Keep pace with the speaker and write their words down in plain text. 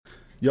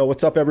Yo,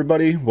 what's up,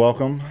 everybody?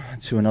 Welcome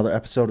to another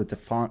episode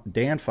of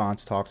Dan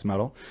Fonts Talks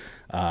Metal.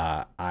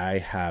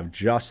 I have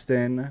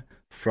Justin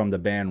from the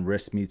band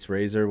Wrist Meets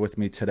Razor with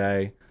me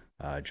today.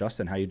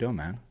 Justin, how you doing,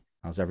 man?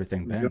 How's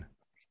everything been?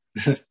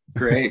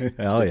 Great.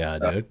 Hell yeah,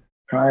 Uh, dude.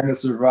 Trying to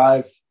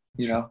survive,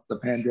 the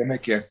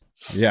pandemic here.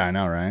 Yeah, I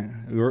know, right?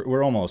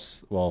 We're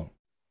almost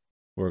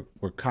we're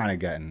kind of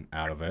getting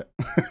out of it,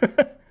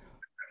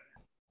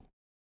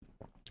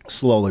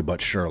 slowly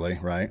but surely,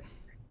 right?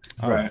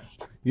 Oh, Right.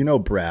 you know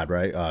Brad,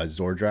 right?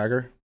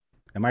 Zordragger.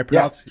 Am I Yeah.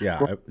 pronounced?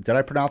 Yeah, did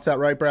I pronounce that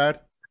right,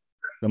 Brad?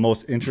 The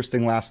most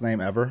interesting last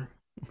name ever.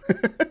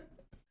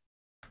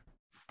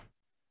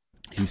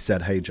 He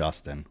said, "Hey,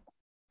 Justin."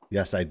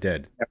 Yes, I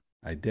did.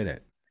 I did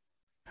it.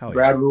 Hell yeah.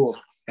 Brad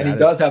rules. And he That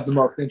is does have the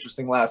most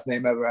interesting last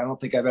name ever. I don't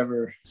think I've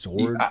ever,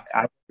 Zorg.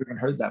 I've even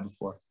heard that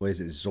before. What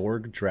is it?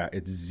 Zorg Drag.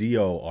 It's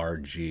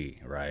Zorg,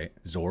 right?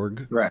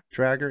 Zorg Right.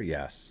 Dragger.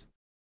 Yes.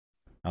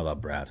 I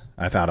love Brad.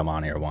 I've had him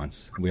on here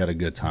once. We had a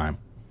good time.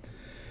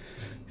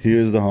 He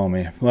is the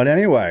homie. But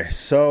anyway,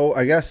 so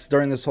I guess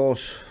during this whole,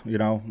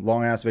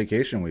 long ass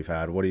vacation we've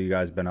had, what have you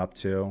guys been up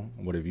to?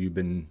 What have you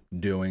been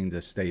doing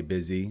to stay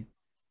busy?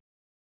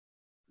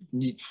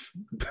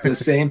 The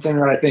same thing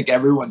that I think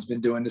everyone's been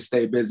doing to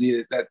stay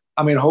busy.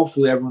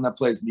 Hopefully everyone that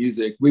plays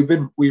music,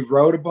 we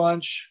wrote a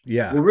bunch.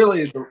 Yeah. Well,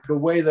 really, the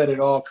way that it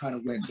all kind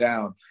of went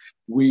down,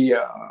 we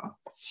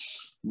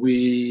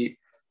we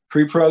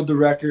pre-pro'd the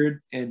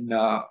record in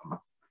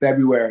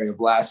February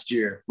of last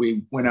year.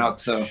 We went out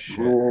to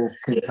rural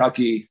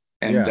Kentucky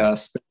and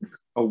spent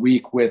a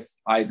week with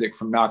Isaac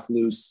from Knock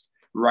Loose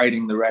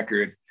writing the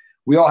record.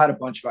 We all had a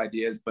bunch of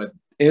ideas, but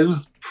it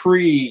was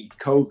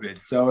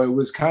pre-COVID, so it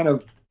was kind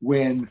of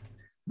when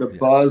the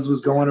buzz was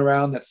going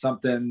around that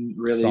something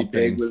really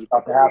big was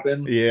about to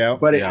happen. Yeah,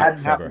 but it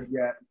hadn't happened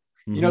yet.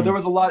 Mm-hmm. There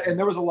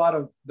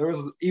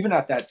was even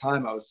at that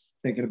time, I was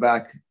thinking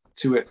back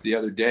to it the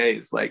other day,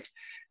 is like,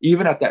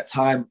 even at that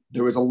time,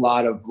 there was a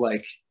lot of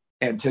like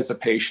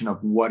anticipation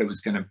of what it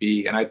was going to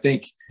be. And I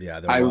think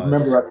I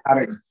remember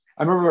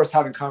us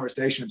having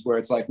conversations where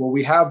it's like, well,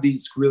 we have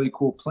these really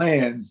cool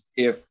plans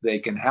if they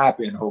can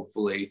happen,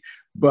 hopefully.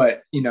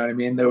 But you know what I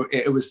mean?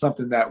 It was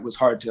something that was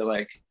hard to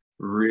like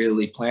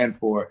really plan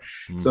for.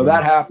 Mm-hmm. So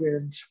that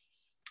happened.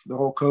 The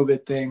whole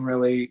COVID thing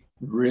really,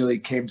 really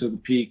came to the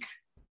peak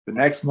the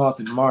next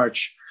month in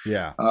March.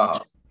 Yeah.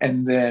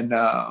 And then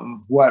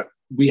what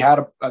we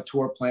had a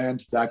tour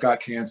planned that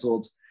got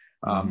canceled.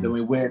 Then we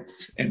went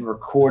and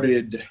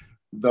recorded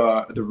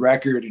the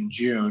record in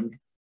June.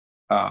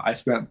 I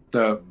spent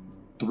the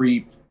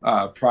 3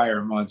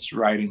 prior months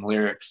writing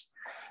lyrics.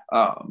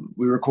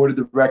 We recorded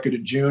the record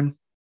in June.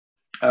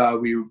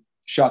 We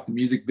shot the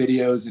music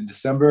videos in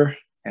December,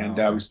 and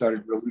we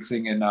started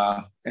releasing in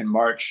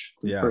March.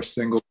 The first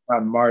single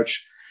in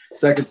March.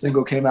 Second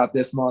single came out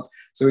this month.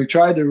 So we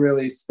tried to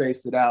really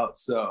space it out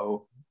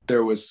so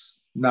there was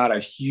not a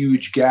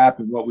huge gap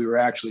in what we were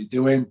actually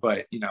doing.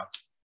 But,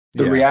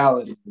 the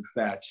reality is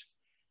that,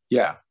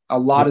 a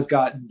lot has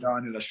gotten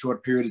done in a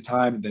short period of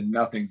time, and then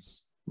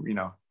nothing's,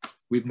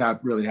 we've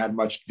not really had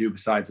much to do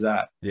besides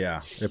that.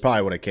 Yeah. It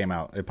probably would have came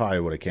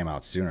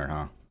out sooner,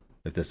 huh?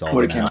 If this all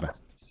didn't happen.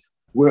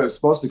 Well, it was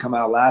supposed to come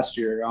out last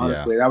year.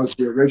 Honestly, that was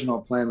the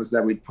original plan, was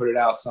that we'd put it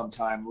out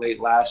sometime late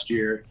last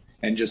year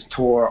and just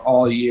tour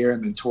all year,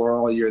 and then tour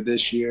all year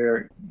this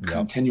year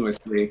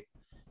continuously,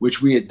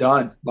 which we had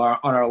done on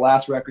our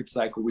last record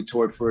cycle. We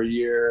toured for a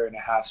year and a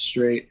half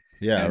straight.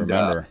 Yeah, and, I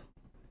remember.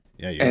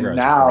 You guys were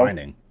now,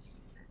 grinding.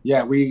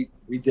 Yeah, we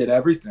did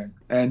everything.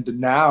 And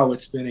now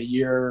it's been a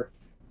year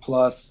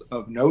plus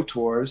of no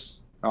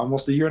tours,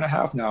 almost a year and a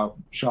half now,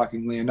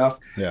 shockingly enough.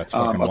 Yeah, it's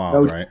fucking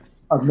wild, right?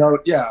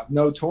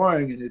 No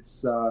touring, and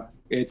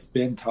it's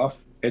been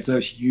tough. It's a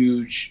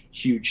huge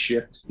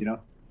shift,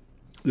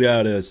 Yeah,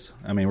 it is.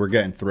 I mean, we're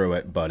getting through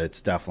it, but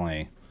it's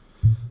definitely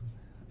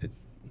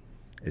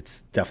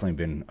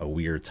been a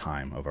weird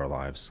time of our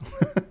lives.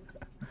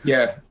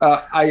 Yeah,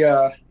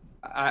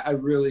 I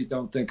really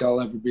don't think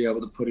I'll ever be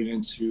able to put it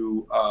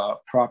into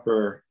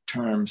proper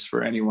terms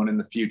for anyone in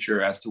the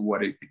future as to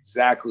what it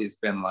exactly has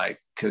been like,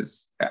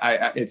 because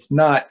it's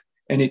not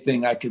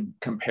anything I could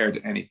compare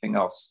to anything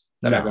else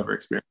that I've ever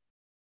experienced.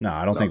 No,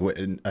 I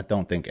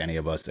don't think any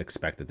of us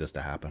expected this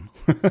to happen.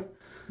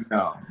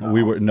 No.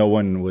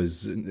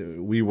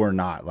 We were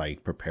not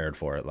like prepared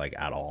for it, like,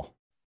 at all.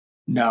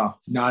 No,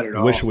 not at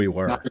all. I wish we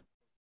were.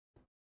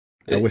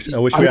 I wish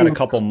we had a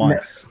couple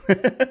months.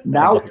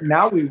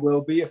 now we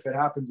will be if it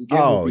happens again.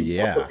 Oh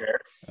yeah.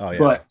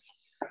 But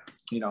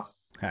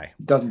hey,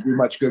 it doesn't do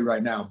much good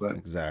right now. But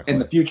exactly in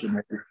the future,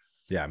 maybe.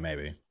 Yeah,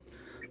 maybe.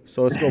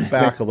 So let's go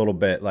back a little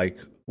bit. Like,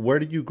 where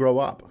did you grow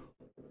up?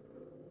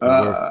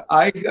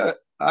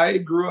 I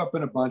grew up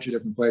in a bunch of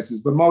different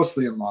places, but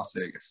mostly in Las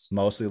Vegas.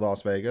 Mostly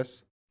Las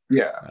Vegas?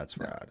 Yeah. That's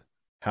rad.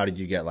 How did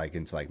you get like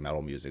into like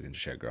metal music and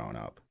shit growing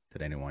up?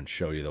 Did anyone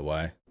show you the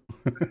way?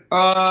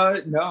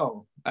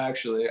 No,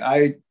 actually.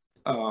 I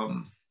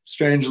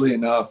strangely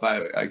enough,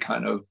 I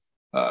kind of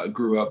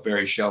grew up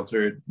very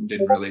sheltered and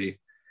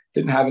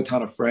didn't have a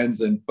ton of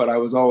friends, but I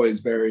was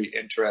always very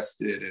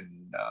interested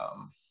in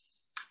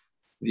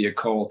the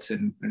occult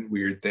and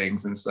weird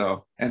things. And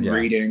so, and Yeah.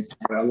 reading,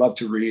 I love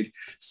to read.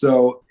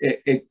 So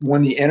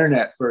when the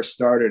internet first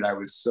started, I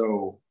was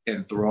so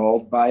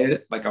enthralled by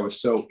it. Like I was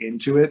so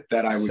into it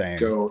that I would Same.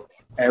 go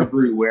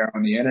everywhere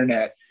on the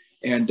internet.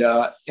 And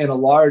in a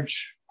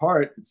large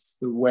part, it's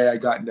the way I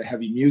got into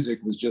heavy music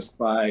was just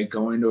by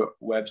going to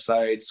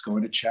websites,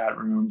 going to chat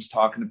rooms,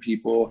 talking to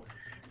people,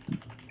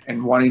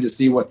 and wanting to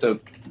see what the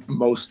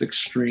most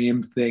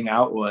extreme thing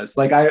out was.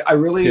 Like I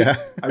really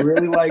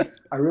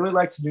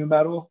liked nu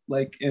metal,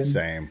 like in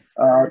Same.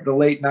 The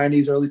late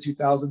 90s, early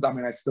 2000s. I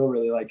mean, I still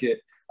really like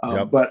it.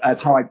 Yep. But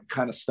that's how I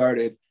kind of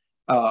started.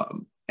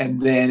 And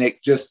then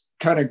it just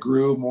kind of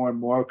grew more and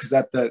more because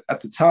at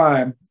the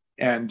time,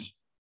 and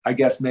I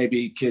guess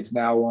maybe kids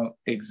now won't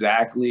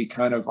exactly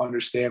kind of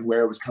understand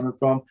where it was coming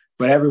from,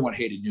 but everyone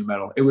hated nu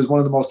metal. It was one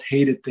of the most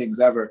hated things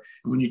ever.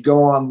 And when you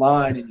go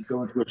online and you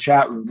go into a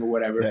chat room or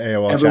whatever, The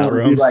AOL everyone chat would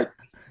rooms. be like,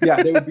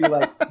 yeah, they would be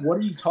like, what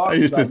are you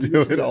talking about? I used to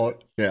do it all.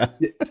 Yeah.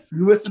 You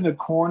listen to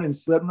Korn and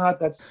Slipknot?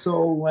 That's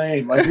so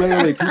lame. Like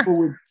literally people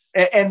would,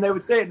 and they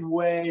would say it in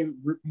way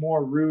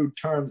more rude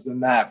terms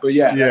than that. But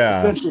yeah, that's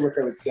essentially what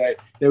they would say.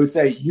 They would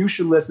say, you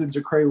should listen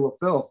to Cradle of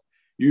Filth.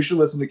 You should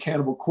listen to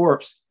Cannibal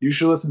Corpse. You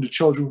should listen to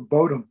Children of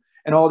Bodom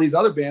and all these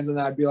other bands. And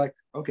I'd be like,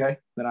 okay,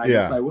 then I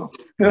guess I will.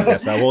 I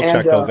guess I will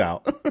check those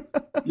out.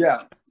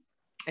 Yeah.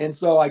 And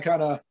so I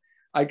kind of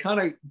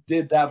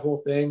did that whole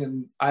thing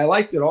and I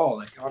liked it all.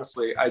 Like,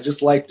 honestly, I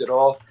just liked it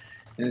all.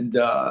 And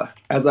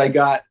as I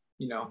got,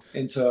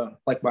 into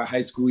like my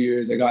high school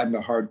years, I got into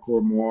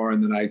hardcore more.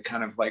 And then I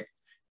kind of like,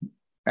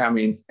 I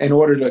mean, in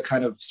order to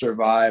kind of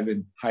survive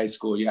in high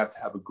school, you have to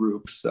have a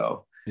group.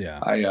 So yeah,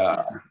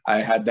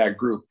 I had that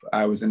group.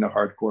 I was into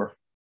hardcore.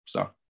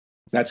 So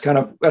that's kind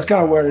of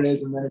where it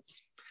is. And then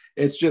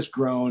it's just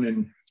grown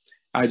and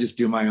I just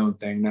do my own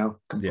thing now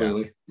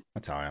completely. Yeah,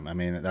 that's how I am. I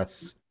mean,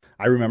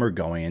 I remember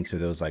going into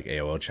those like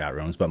AOL chat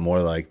rooms, but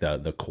more like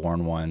the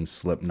Korn ones,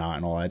 Slipknot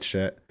and all that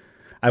shit.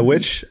 I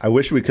wish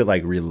we could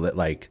like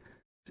relive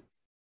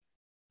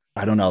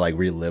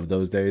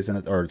those days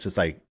or just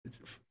like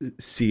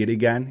see it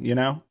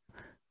again,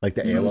 like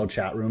the AOL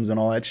chat rooms and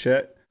all that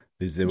shit.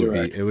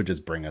 It would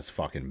just bring us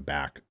fucking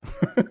back.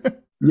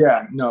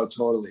 Yeah, no,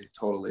 totally.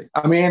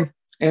 I mean,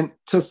 and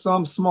to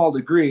some small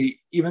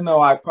degree, even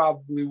though I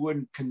probably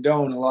wouldn't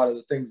condone a lot of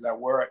the things that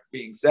were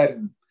being said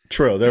in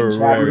true, there were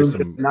very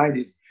some in the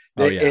 90s.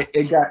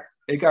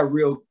 It got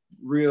real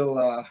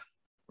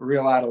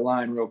out of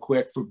line real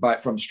quick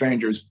from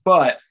strangers.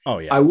 But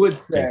I would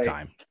say big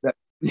time.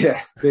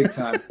 Big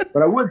time.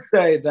 But I would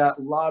say that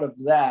a lot of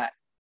that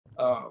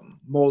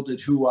molded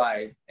who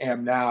I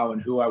am now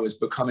and who I was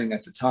becoming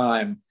at the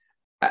time.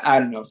 I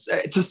don't know.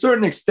 To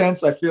certain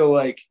extents, I feel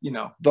like,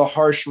 the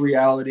harsh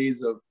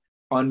realities of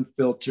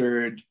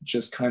unfiltered,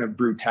 just kind of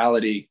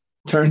brutality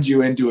turns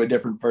you into a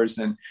different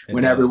person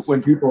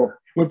when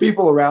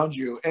people around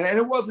you, and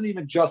it wasn't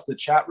even just the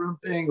chat room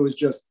thing. It was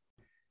just,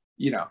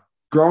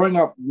 growing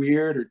up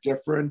weird or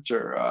different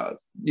or,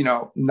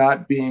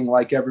 not being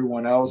like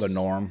everyone else. The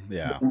norm.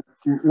 Yeah.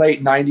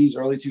 Late 90s,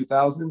 early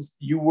 2000s,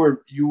 you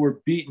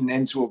were beaten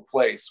into a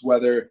place,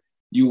 whether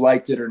you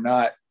liked it or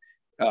not.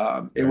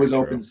 It was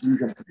open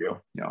season for you,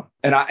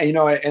 and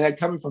and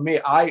coming from me,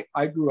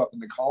 I grew up in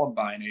the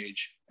Columbine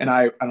age, and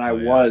I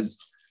was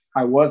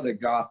a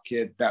goth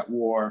kid that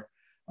wore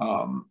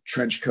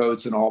trench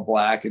coats and all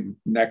black and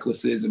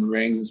necklaces and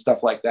rings and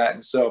stuff like that.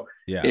 And so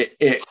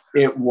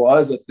it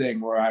was a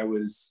thing where I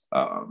was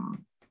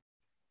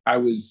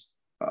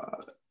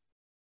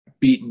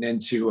beaten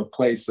into a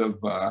place of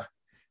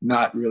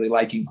not really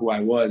liking who I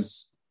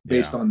was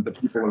based on the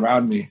people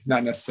around me.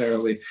 Not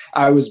necessarily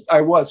I was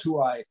who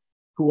I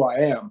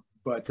am,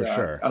 but for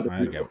sure.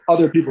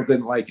 Other people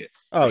didn't like it.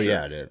 Oh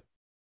yeah, I did.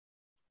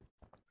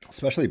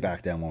 Especially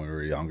back then when we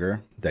were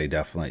younger,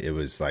 it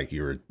was like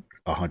you were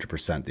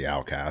 100% the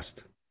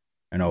outcast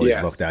and always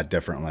looked at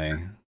differently.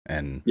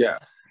 And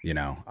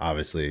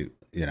obviously,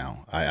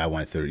 I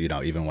went through,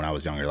 even when I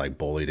was younger, like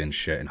bullied and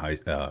shit in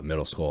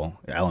middle school,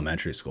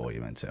 elementary school,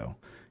 even too.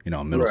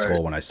 Middle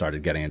school when I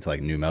started getting into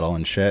like nu metal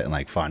and shit and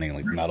like finding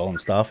like metal and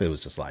stuff, it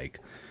was just like,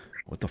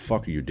 what the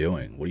fuck are you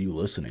doing? What are you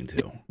listening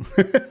to?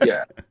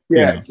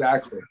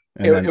 Exactly.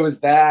 It was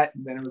that,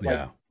 and then it was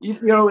like,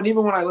 and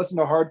even when I listened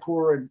to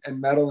hardcore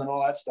and metal and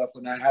all that stuff,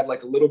 when I had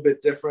like a little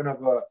bit different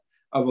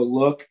of a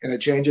look and a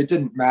change, it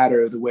didn't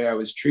matter the way I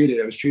was treated.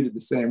 I was treated the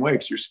same way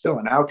because you're still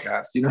an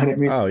outcast. You know what I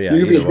mean? Oh yeah.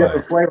 You can be a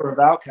different flavor of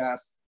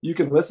outcast. You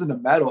can listen to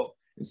metal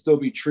and still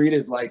be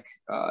treated like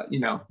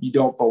you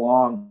don't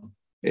belong.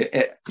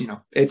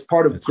 It's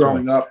part of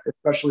growing up,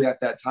 especially at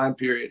that time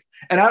period.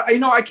 And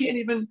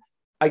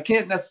I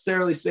can't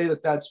necessarily say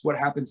that that's what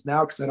happens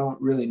now because I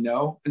don't really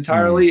know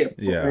entirely if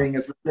bullying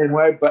is the same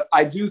way. But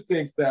I do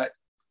think that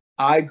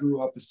I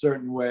grew up a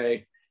certain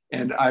way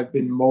and I've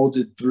been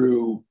molded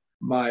through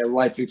my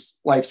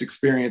life's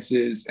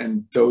experiences,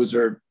 and those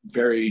are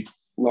very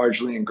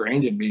largely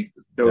ingrained in me,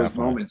 those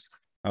moments.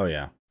 Oh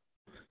yeah,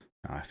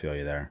 I feel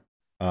you there.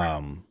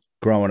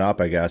 Growing up,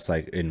 I guess,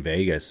 like in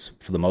Vegas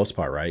for the most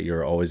part, right?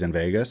 You're always in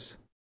Vegas.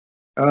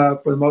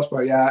 For the most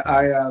part,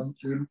 yeah.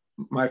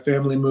 My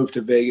family moved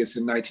to Vegas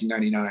in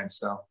 1999,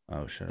 so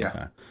Oh shit. yeah.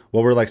 Okay.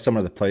 What were like some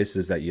of the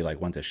places that you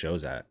like went to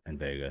shows at in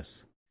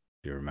Vegas?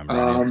 Do you remember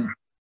any?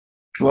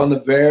 Well, in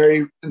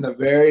the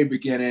very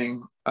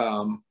beginning,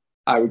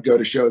 I would go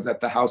to shows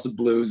at the House of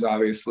Blues,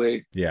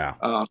 obviously. Yeah.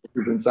 It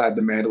was inside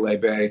the Mandalay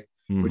Bay,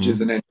 which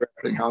is an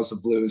interesting House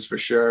of Blues for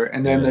sure.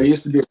 And then there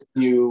used to be a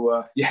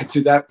few,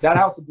 to that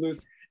House of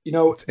Blues. You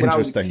know, it's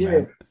interesting,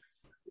 man.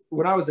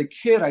 When I was a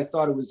kid, I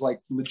thought it was like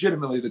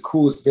legitimately the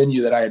coolest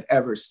venue that I had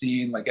ever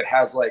seen. Like it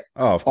has like,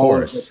 oh, of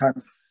course,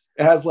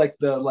 it has like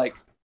the like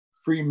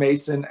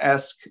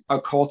Freemason-esque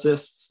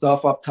occultist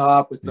stuff up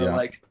top with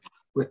the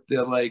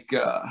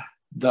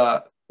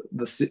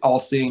the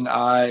all-seeing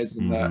eyes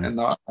and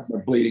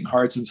the bleeding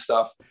hearts and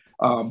stuff.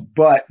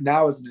 But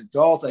now as an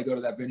adult, I go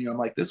to that venue. I'm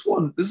like, this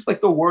is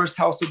like the worst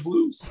House of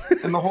Blues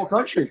in the whole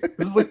country.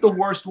 This is like the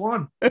worst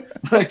one.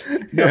 Like,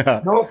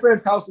 no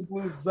offense, House of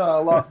Blues,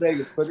 Las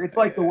Vegas, but it's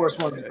like the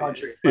worst one in the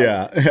country.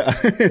 Like,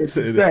 it's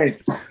insane.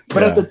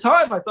 But at the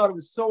time, I thought it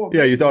was so amazing.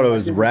 Yeah, you thought it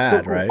was rad,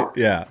 so cool. Right?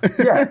 Yeah.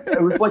 Yeah,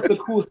 it was like the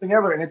coolest thing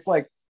ever. And it's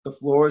like the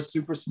floor is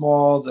super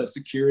small, the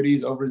security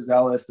is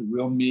overzealous, they're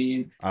real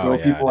mean, throw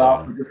people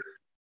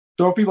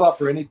out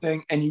for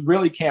anything, and you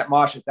really can't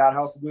mosh at that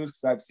House of Blues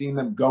because I've seen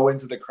them go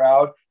into the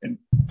crowd and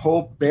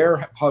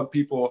bear hug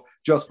people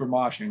just for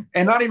moshing,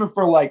 and not even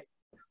for like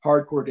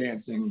hardcore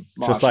dancing,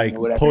 just like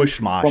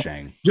push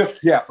moshing.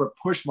 For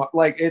push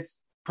like it's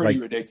pretty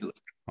ridiculous.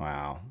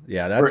 Wow,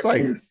 yeah, that's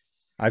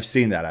I've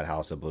seen that at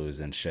House of Blues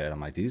and shit.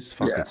 I'm like, these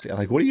fucking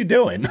like, what are you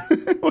doing?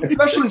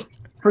 Especially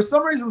for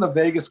some reason, the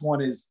Vegas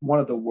one is one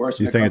of the worst.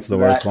 You think it's the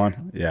worst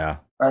one? Yeah,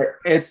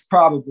 it's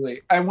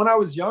probably. And when I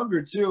was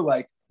younger too,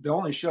 like, the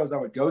only shows I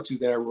would go to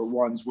there were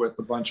ones with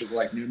a bunch of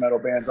like new metal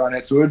bands on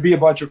it. So it would be a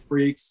bunch of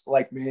freaks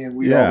like me, and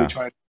we'd all be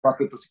trying to fuck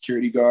with the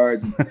security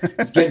guards and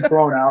just getting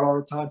thrown out all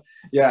the time.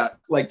 Yeah,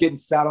 like getting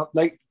sat on.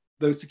 Like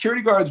the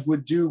security guards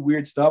would do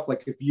weird stuff.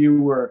 Like if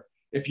you were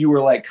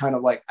like kind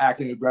of like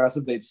acting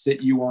aggressive, they'd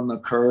sit you on the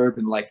curb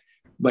and like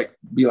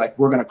be like,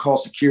 we're gonna call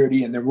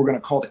security, and then we're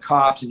gonna call the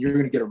cops, and you're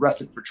gonna get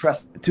arrested for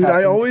trespassing. Dude,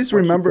 I always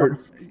remember.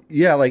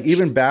 Yeah, like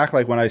even back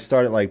like when I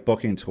started like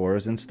booking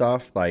tours and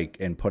stuff, like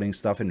and putting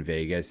stuff in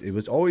Vegas, it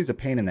was always a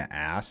pain in the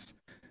ass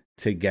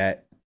to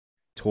get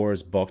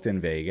tours booked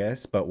in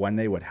Vegas. But when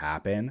they would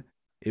happen,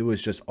 it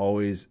was just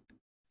always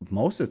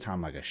most of the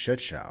time like a shit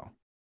show.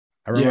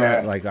 I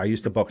remember like I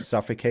used to book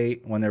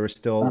Suffocate when they were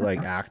still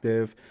like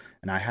active,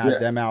 and I had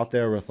them out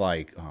there with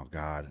like, oh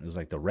god, it was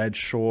like the Red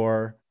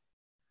Shore,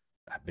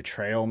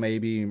 Betrayal,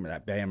 maybe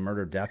that band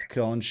Murder Death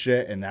Kill and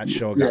shit, and that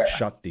show got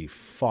shut the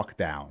fuck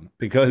down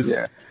because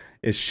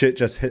it's shit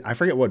just hit. I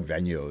forget what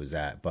venue it was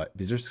at, but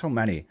because there's so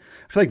many.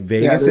 I feel like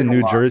Vegas and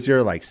New Jersey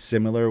are like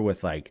similar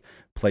with like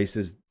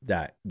places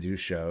that do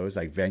shows,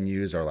 like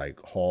venues or like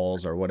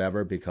halls or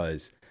whatever,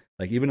 because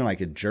like even in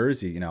like in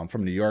Jersey, you know, I'm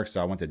from New York,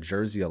 so I went to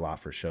Jersey a lot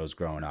for shows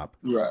growing up.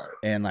 Right.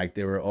 And like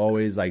there were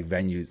always like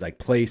venues, like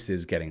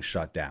places getting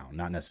shut down,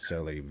 not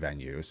necessarily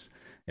venues.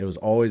 It was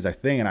always a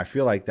thing, and I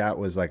feel like that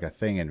was like a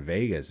thing in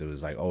Vegas. It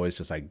was like always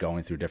just like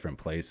going through different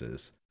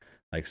places.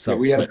 Like so,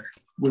 we had a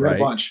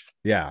bunch.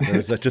 Yeah, there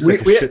was just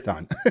like a shit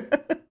ton.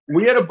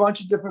 We had a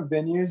bunch of different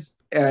venues,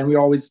 and we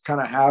always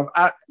kind of have.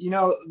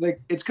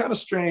 Like it's kind of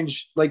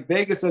strange. Like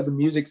Vegas as a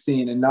music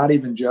scene, and not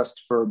even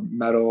just for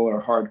metal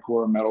or hardcore,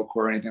 or metalcore,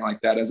 or anything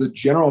like that. As a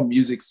general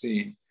music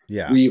scene,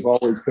 we've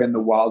always been the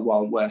wild,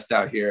 wild west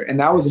out here, and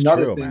that was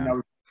another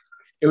thing.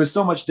 It was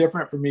so much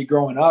different for me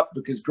growing up,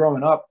 because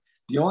growing up,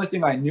 the only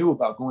thing I knew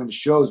about going to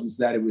shows was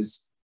that it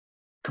was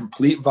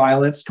complete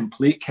violence,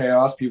 complete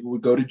chaos. People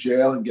would go to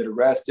jail and get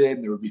arrested,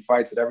 and there would be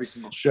fights at every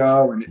single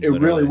show. And it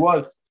really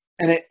was.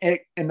 And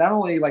it not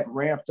only like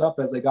ramped up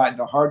as they got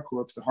into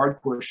hardcore, because the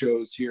hardcore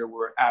shows here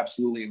were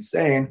absolutely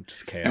insane.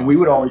 Just chaos, and we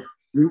would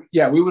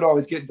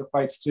always get into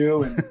fights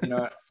too. And, you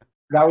know,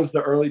 that was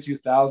the early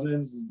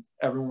 2000s, and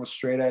everyone was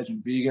straight edge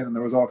and vegan, and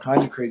there was all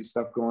kinds of crazy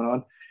stuff going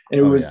on.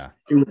 It was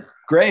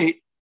great.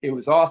 It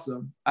was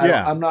awesome.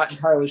 I'm not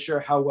entirely sure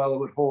how well it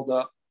would hold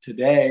up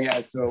today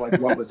as to like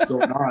what was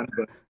going on,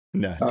 but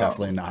no,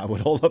 definitely not. It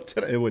would hold up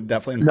today. It would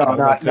definitely not hold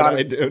up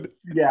today, dude.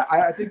 Yeah,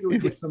 I think it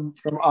would get some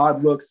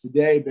odd looks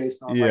today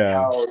based on like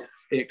how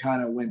it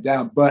kind of went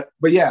down. But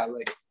yeah,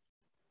 like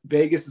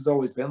Vegas has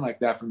always been like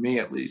that for me,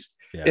 at least.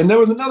 Yeah. And there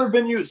was another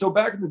venue. So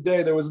back in the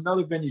day, there was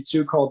another venue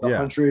too called the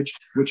Huntridge,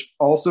 which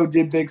also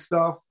did big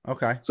stuff.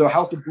 Okay. So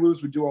House of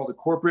Blues would do all the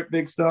corporate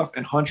big stuff,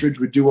 and Huntridge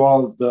would do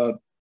all of the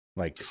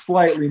like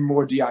slightly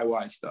more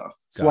DIY stuff.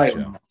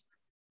 Slightly. Gotcha.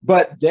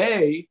 But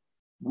they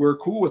were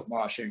cool with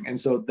moshing. And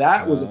so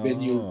that was a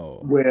venue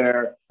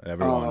where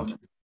everyone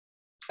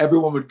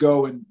would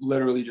go and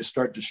literally just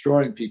start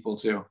destroying people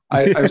too.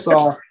 I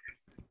saw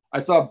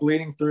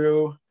Bleeding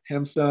Through,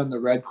 Himsa, and the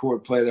Red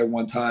Chord play there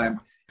one time.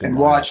 Good and lineup.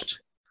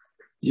 Watched,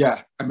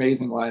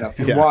 amazing lineup.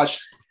 And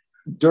watched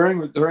during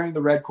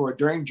the Red Chord,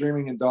 during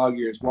Dreaming in Dog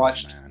Years,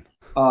 watched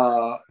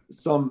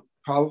some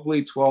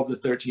probably 12 to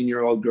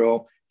 13-year-old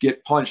girl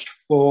get punched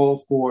full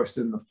force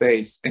in the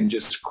face and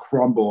just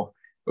crumble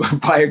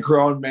by a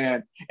grown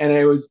man. And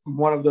it was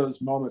one of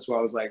those moments where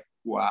I was like,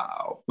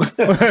 wow, Like,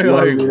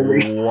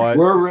 what?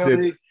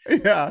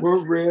 Yeah.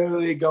 we're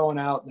really going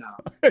out now.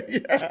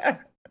 Yeah.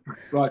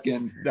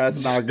 Fucking,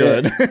 that's not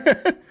good.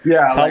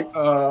 Yeah.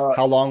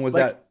 How long was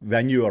that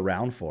venue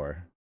around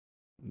for?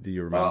 Do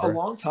you remember? A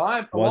long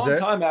time. A long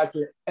time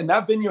after. And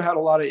that venue had a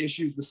lot of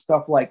issues with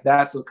stuff like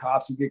that. So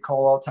cops would get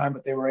called all the time,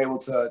 but they were able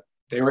to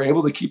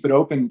keep it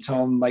open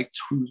until like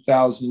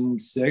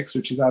 2006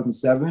 or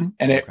 2007.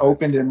 And it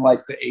opened in like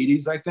the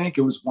 80s, I think.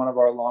 It was one of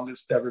our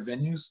longest ever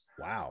venues.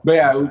 Wow. But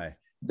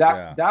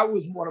yeah, that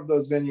was one of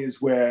those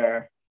venues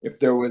where if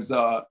there was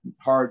a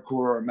hardcore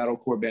or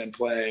metalcore band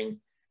playing,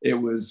 it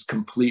was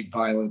complete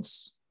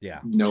violence. Yeah.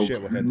 No, shit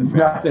would hit the fan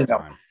nothing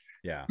else.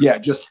 Yeah,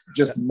 just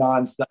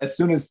nonstop. As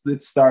soon as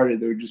it started,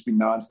 there would just be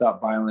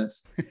nonstop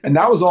violence, and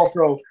that was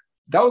also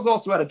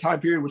at a time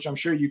period which I'm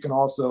sure you can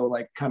also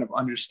like kind of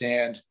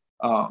understand.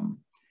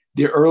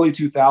 The early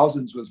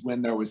 2000s was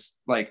when there was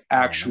like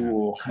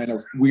actual kind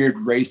of weird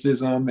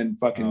racism and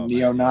fucking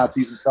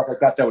neo-Nazis and stuff like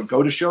that would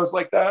go to shows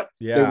like that.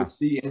 Yeah, they would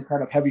see any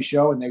kind of heavy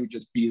show and they would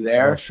just be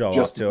there, show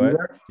just up to it.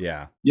 There.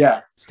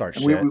 Yeah. Start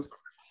and shit.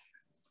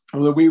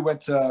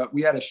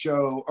 We had a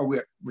show, or we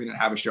didn't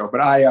have a show,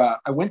 but I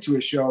went to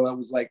a show that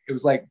was like, it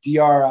was like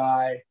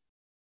DRI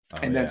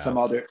and then some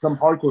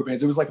hardcore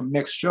bands. It was like a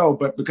mixed show,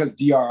 but because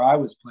DRI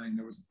was playing,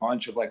 there was a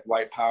bunch of like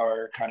white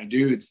power kind of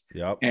dudes.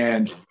 Yep.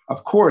 And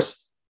of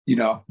course, you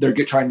know, they're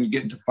trying to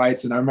get into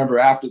fights. And I remember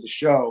after the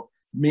show,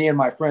 me and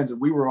my friends,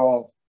 and we were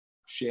all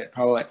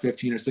probably like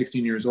 15 or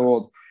 16 years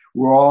old.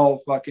 We're all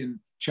fucking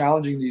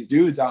challenging these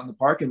dudes out in the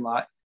parking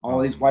lot. All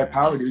these white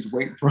power dudes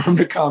waiting for them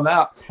to come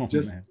out.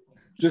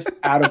 Just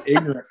out of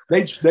ignorance.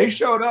 They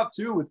showed up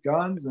too with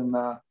guns, and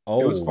it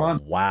was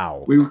fun.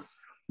 Wow. We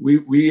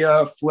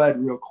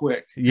fled real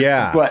quick.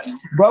 Yeah. But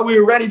we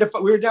were ready to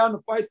we were down to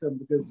fight them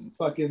because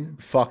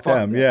fuck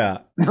them. Yeah.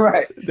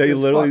 Right. They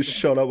literally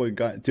showed up with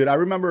guns. Dude, I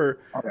remember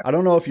I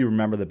don't know if you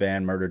remember the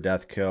band Murder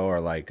Death Kill or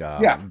like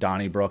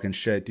Donnybrook and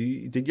shit.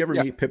 Did you ever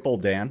meet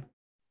Pitbull Dan,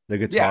 the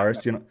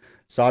guitarist? You know,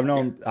 so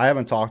I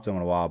haven't talked to him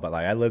in a while, but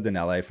like I lived in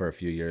LA for a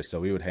few years,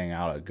 so we would hang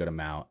out a good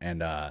amount,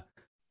 and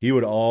he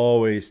would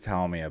always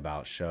tell me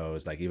about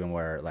shows, like even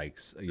where like,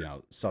 you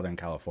know, Southern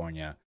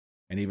California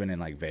and even in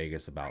like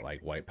Vegas about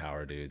like white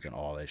power dudes and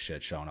all this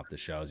shit showing up to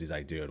shows. He's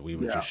like, dude, we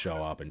would just show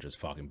up and just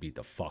fucking beat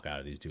the fuck out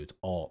of these dudes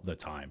all the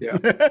time. Yeah.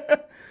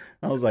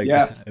 I was like,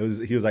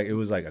 he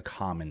was like a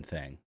common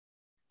thing.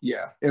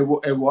 Yeah, it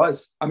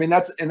was. I mean,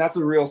 that's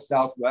a real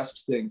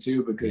Southwest thing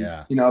too,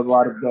 because, you know, a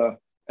lot of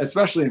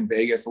especially in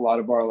Vegas, a lot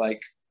of our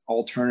like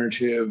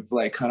alternative,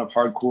 like kind of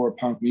hardcore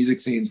punk music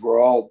scenes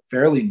were all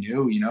fairly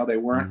new, you know, they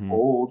weren't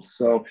old.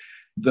 So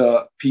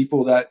the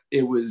people that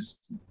it was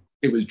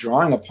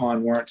drawing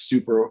upon weren't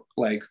super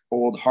like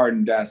old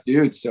hardened ass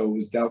dudes. So it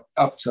was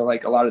up to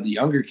like a lot of the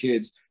younger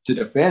kids to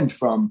defend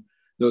from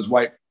those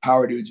white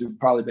power dudes who've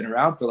probably been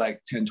around for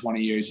like 10,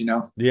 20 years, you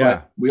know?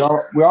 Yeah.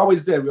 But we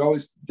always did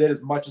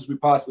as much as we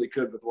possibly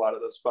could with a lot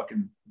of those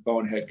fucking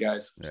bonehead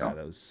guys. Yeah, so.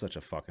 That was such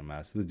a fucking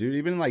mess. The dude,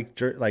 even like,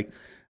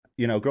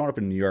 you know, growing up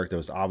in New York, there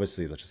was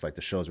obviously just like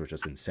the shows were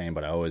just insane,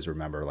 but I always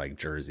remember like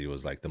Jersey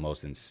was like the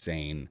most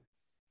insane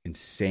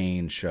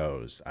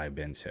shows I've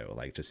been to.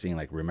 Like just seeing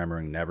like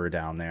Remembering Never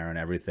down there and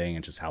everything,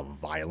 and just how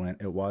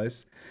violent it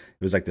was.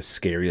 It was like the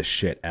scariest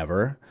shit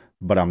ever.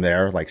 But I'm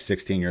there like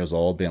 16 years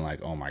old being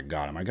like, oh my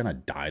God, am I going to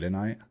die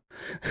tonight?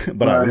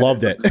 But I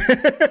loved it.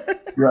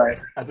 Right.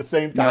 At the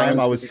same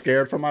time, I was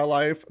scared for my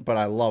life, but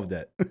I loved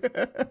it.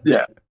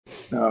 Yeah.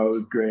 No, it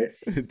was great.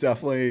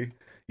 Definitely.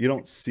 You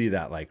don't see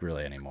that like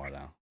really anymore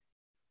though.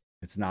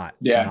 It's not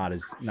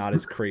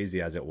as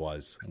crazy as it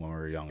was when we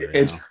were younger.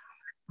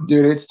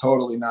 Dude, it's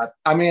totally not.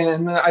 I mean,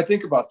 and I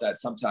think about that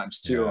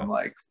sometimes too. I'm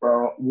like,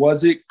 bro,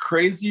 was it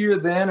crazier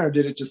then, or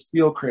did it just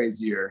feel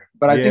crazier?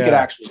 But I think it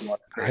actually was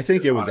crazier. I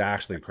think it was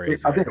actually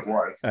crazy. I think it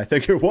was. I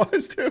think it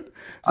was, dude.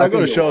 So I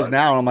go to shows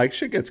now and I'm like,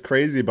 shit gets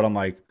crazy, but I'm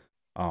like,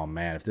 oh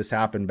man, if this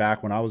happened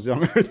back when I was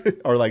younger,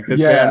 or like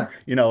this band,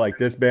 you know, like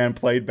this band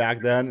played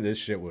back then, this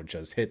shit would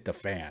just hit the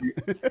fan.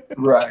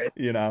 Right.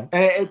 You know?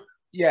 And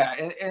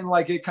and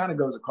like it kind of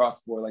goes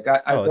across the board. Like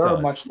there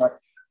are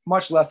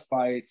much less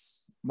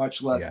fights,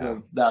 much less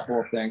of that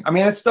whole thing. I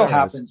mean, it still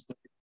happens, but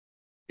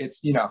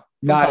it's, you know,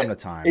 not time to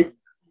time.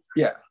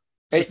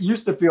 It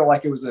used to feel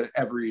like it was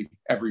every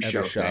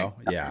show. Thing.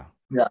 Yeah.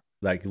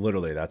 Like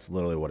literally, that's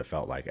literally what it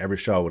felt like. Every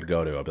show I would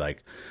go to, I'd be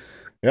like,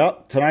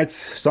 yep,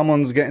 tonight's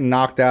someone's getting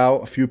knocked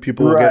out. A few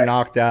people will get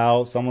knocked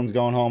out. Someone's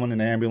going home in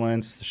an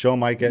ambulance. The show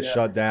might get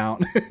shut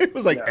down. It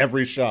was like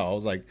every show. I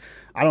was like,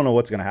 I don't know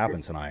what's going to happen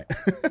tonight.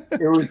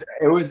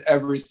 It was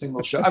every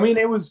single show. I mean,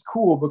 it was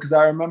cool because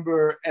I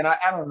remember, and I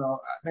don't know,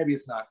 maybe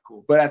it's not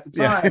cool, but at the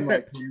time,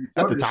 like when you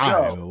go to the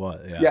show, it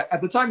was,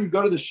 at the time you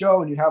go to the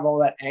show and you'd have all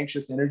that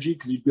anxious energy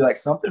because you'd be like,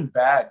 something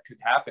bad could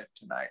happen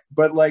tonight.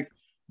 But like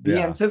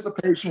the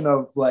anticipation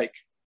of like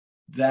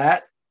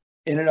that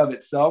in and of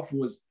itself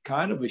was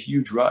kind of a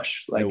huge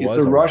rush. Like it's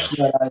a rush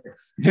that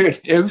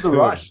it was a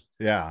rush.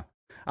 Yeah.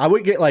 I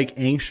would get like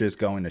anxious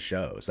going to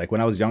shows. Like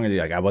when I was younger,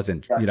 like I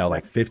wasn't,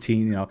 like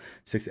 15,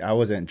 16, I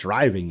wasn't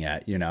driving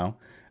yet,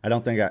 I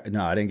don't think I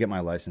didn't get my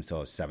license till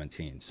I was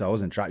 17. So I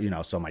wasn't driving,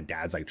 so my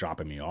dad's like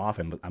dropping me off.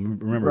 And I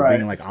remember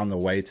being like on the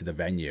way to the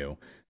venue,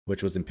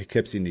 which was in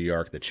Poughkeepsie, New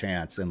York, the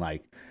Chance, and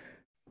like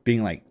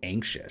being like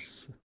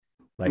anxious.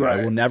 Like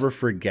I will never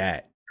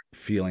forget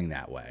feeling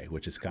that way,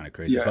 which is kind of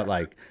crazy. But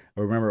like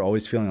I remember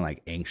always feeling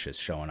like anxious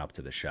showing up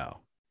to the show.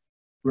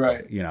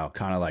 Right.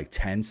 Kind of like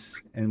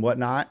tense and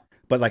whatnot,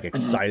 but like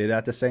excited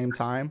at the same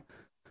time.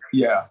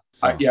 Yeah.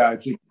 So, I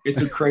think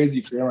it's a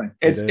crazy feeling.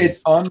 It's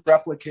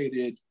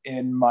unreplicated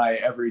in my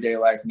everyday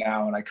life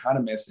now, and I kind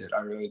of miss it.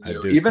 I really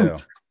do.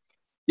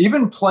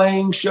 Even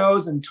playing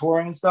shows and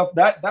touring and stuff,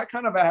 that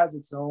kind of has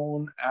its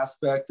own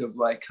aspect of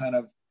like kind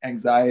of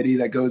anxiety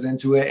that goes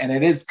into it, and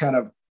it is kind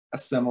of a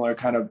similar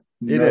kind of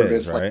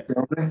nervous, right?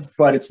 Like feeling,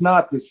 but it's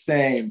not the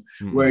same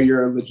where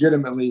you're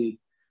legitimately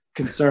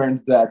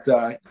concerned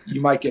that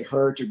you might get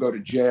hurt or go to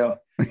jail.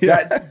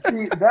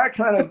 That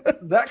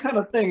kind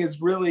of thing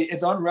is really,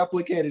 it's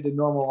unreplicated in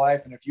normal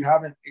life. And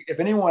if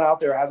anyone out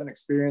there hasn't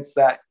experienced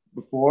that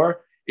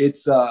before,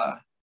 it's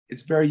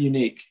very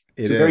unique.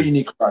 It's a very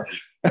unique project.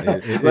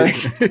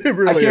 It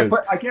really is.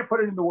 I can't put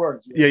it into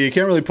words. Yeah, you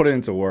can't really put it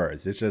into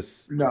words. It's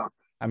just no.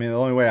 I mean, the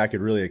only way I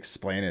could really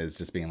explain it is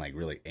just being like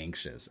really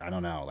anxious. I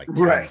don't know, like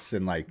tense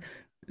and like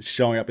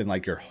showing up in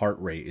like your heart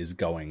rate is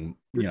going,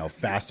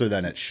 faster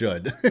than it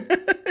should.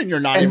 And you're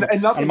not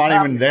I'm not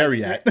even there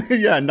yet.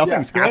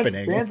 Nothing's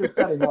happening. Bands are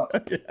setting up.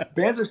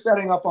 Bands are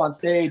setting up on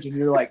stage and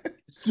you're like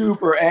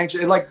super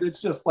anxious. Like it's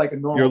just like a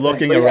normal You're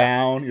looking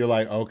around, you're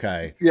like,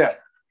 okay. Yeah.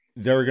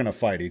 They're gonna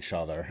fight each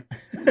other.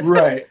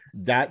 Right.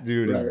 That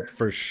dude is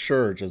for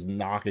sure just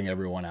knocking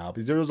everyone out.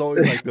 Because there was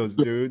always like those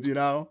dudes,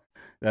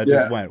 that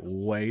just went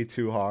way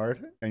too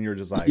hard. And you're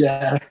just like,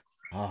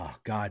 oh,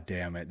 God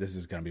damn it. This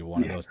is going to be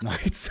one of those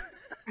nights.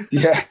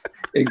 Yeah,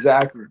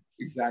 exactly.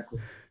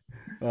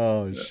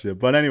 Oh, shit.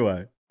 But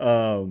anyway,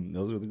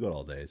 those were the good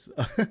old days.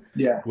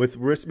 With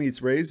Wrist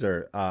Meets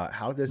Razor,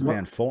 how did this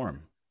band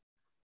form?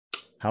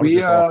 How did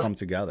this all come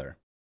together?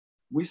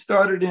 We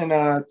started in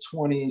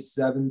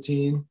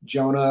 2017.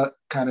 Jonah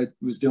kind of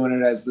was doing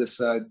it as this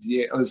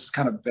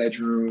kind of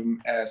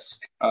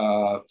bedroom-esque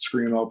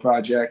screamo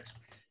project.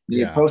 He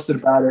had posted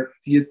about it.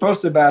 He had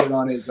posted about it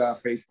on his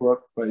Facebook,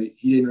 but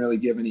he didn't really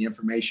give any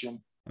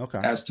information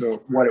as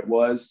to what it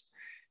was.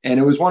 And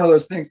it was one of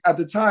those things. At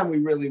the time, we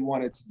really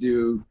wanted to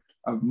do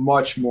a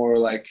much more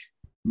like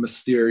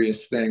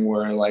mysterious thing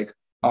where like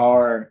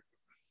our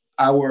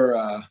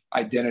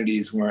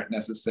identities weren't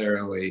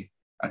necessarily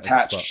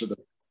attached to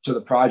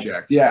the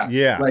project.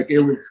 Yeah. Like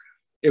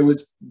it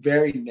was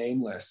very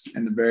nameless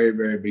in the very,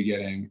 very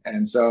beginning.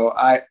 And so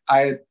I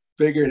had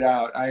figured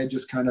out, I had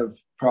just kind of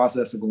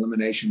process of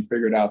elimination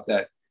figured out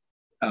that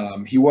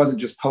he wasn't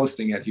just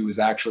posting it, he was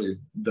actually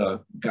the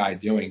guy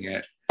doing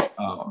it,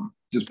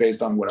 just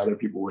based on what other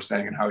people were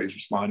saying and how he was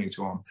responding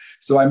to him.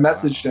 So I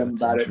messaged him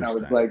about it, and I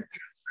was like,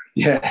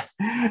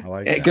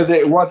 because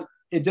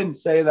it didn't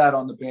say that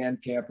on the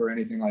Bandcamp or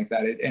anything like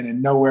that. And in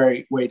no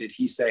way did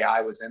he say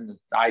I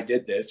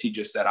did this. He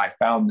just said, I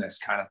found this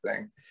kind of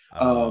thing.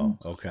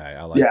 Okay.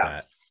 I like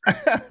that.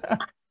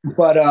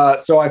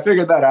 But so I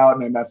figured that out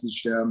and I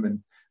messaged him, and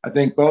I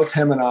think both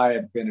him and I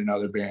had been in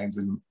other bands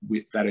and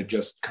that had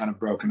just kind of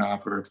broken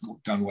up or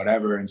done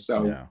whatever. And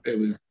so it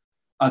was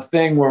a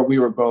thing where we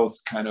were both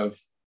kind of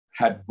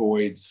had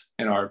voids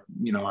in our,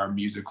 our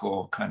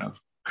musical kind of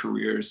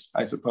careers,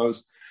 I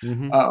suppose.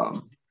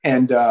 So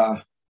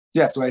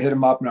I hit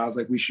him up and I was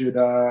like, we should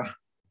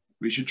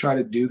try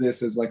to do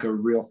this as like a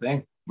real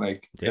thing.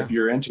 Like if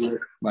you're into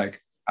it,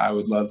 like I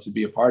would love to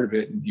be a part of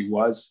it. And he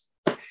was,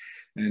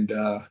 and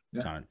kind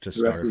of just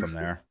started from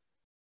there.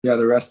 Yeah,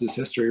 the rest is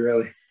history,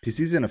 really. Because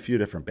he's in a few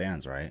different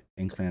bands, right?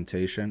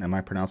 Inclantation. Am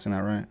I pronouncing that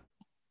right?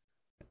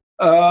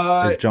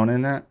 Is Jonah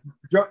in that?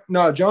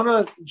 No,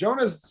 Jonah's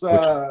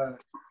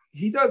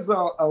he does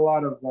a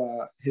lot of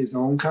his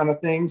own kind of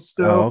things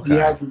still. Oh,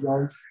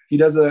 okay. He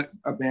does a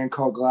band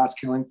called Glass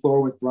Killing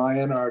Floor with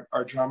Brian, our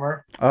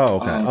drummer. Oh,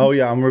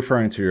 okay. I'm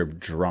referring to your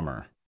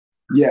drummer.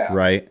 Yeah.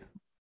 Right?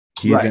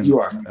 You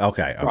are.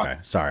 Okay.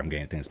 Right. Sorry, I'm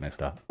getting things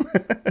mixed up.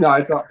 No,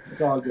 it's all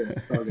good.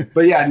 It's all good.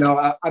 But yeah,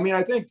 no, I mean,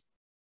 I think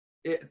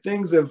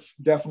things have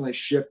definitely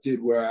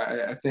shifted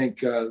where I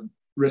think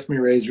Wrist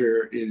Meets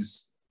Razor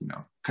is,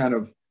 kind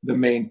of the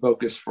main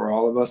focus for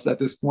all of us at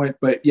this point.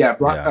 But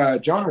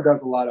Jonah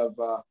does a lot of,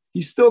 he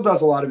still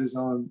does a lot of his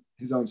own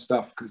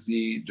stuff because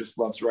he just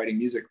loves writing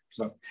music.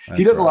 So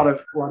he does a lot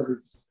of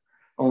his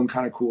own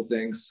kind of cool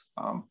things.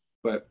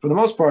 But for the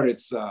most part,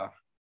 it's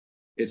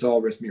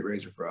all Wrist Meets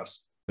Razor for us.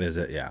 Is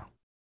it? Yeah.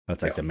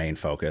 That's like the main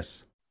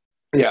focus.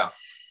 Yeah.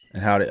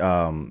 And how did,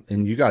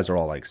 and you guys are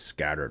all like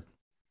scattered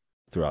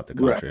throughout the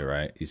country,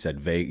 right? You said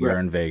you're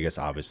in Vegas,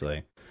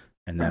 obviously.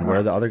 And then where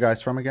are the other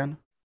guys from again?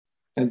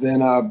 And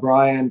then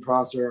Brian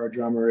Prosser, our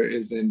drummer,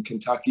 is in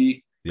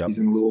Kentucky. Yep. He's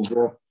in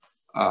Louisville.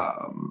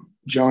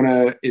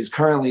 Jonah is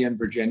currently in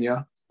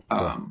Virginia.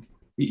 Cool.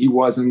 He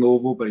was in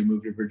Louisville, but he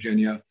moved to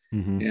Virginia.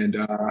 And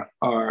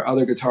our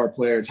other guitar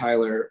player,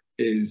 Tyler,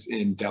 is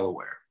in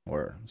Delaware.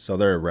 Or so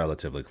they're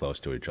relatively close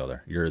to each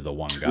other. You're the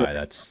one guy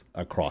that's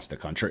across the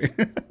country.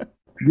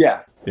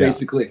 Yeah,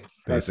 basically.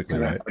 Basically,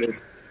 right.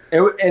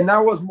 And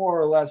that was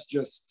more or less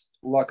just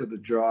luck of the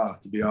draw,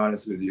 to be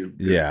honest with you.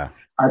 Yeah.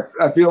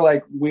 I feel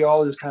like we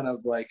all just kind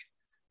of like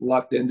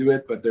lucked into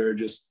it, but there are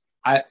just,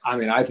 I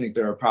mean, I think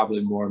there are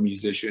probably more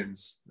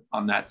musicians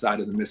on that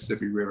side of the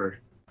Mississippi River.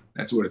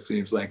 That's what it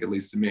seems like, at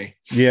least to me.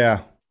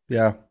 Yeah.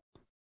 Yeah.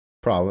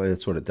 Probably.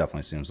 That's what it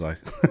definitely seems like.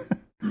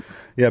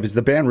 Yeah, because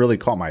the band really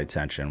caught my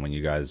attention when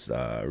you guys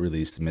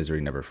released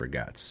Misery Never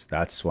Forgets.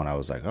 That's when I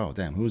was like, oh,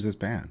 damn, who's this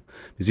band?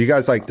 Because you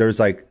guys, like, there's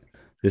like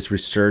this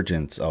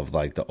resurgence of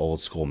like the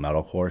old school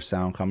metalcore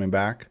sound coming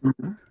back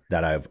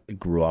that I've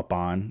grew up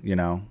on, you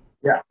know?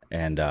 Yeah.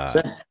 And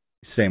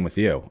same with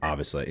you,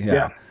 obviously.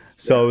 Yeah.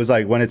 So it was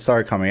like when it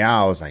started coming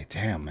out, I was like,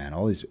 damn, man,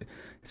 all these,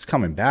 it's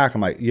coming back.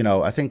 I'm like, you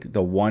know, I think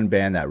the one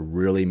band that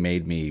really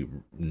made me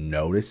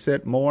notice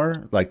it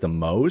more, like the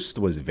most,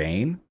 was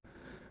Vane.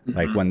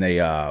 Like when they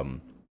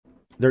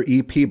their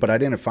EP, but I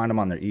didn't find them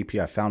on their EP.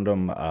 I found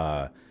them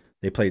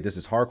they played This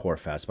Is Hardcore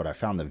Fest, but I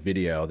found the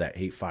video that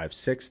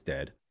 856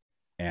 did,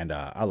 and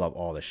I love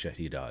all the shit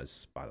he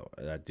does, by the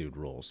way. That dude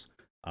rules.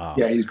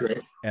 Yeah, he's great.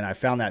 And I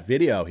found that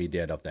video he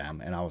did of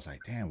them, and I was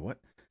like, damn, what?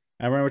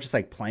 I remember just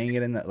like playing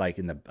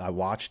it I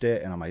watched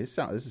it, and I'm like, this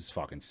is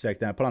fucking sick.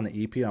 Then I put on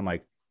the EP, and I'm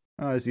like,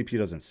 oh, this EP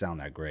doesn't sound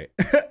that great.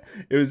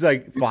 It was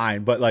like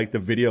fine, but like the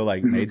video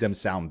like made them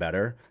sound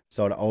better.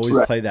 So I'd always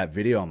play that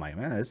video. I'm like,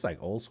 man, it's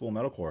like old school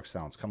metalcore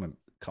sounds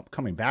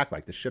coming back,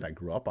 like the shit I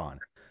grew up on.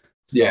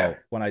 So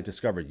when I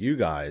discovered you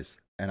guys,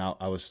 and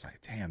I was just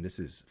like, damn, this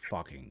is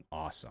fucking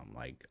awesome.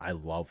 Like, I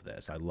love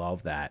this. I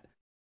love that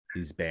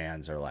these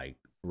bands are like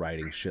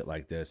writing shit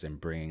like this and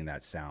bringing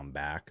that sound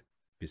back,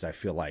 because I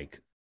feel like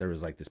there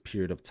was like this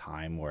period of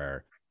time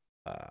where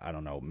I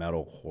don't know,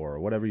 metalcore or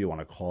whatever you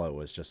want to call it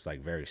was just like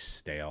very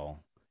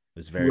stale. It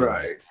was very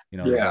like, you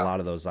know, there's a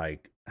lot of those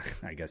like,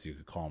 I guess you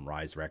could call them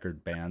Rise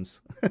record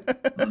bands.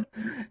 And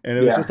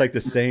it was just like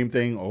the same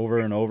thing over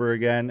and over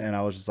again. And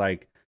I was just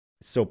like,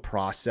 it's so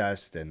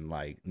processed and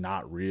like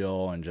not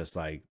real and just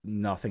like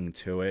nothing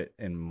to it,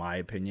 in my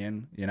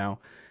opinion, you know?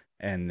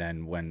 And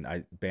then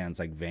when bands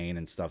like Vane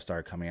and stuff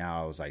started coming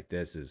out, I was like,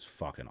 this is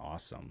fucking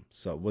awesome.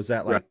 So was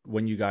that like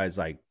when you guys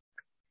like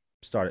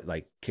started,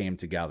 like came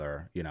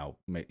together, you know,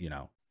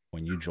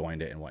 when you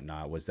joined it and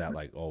whatnot, was that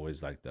like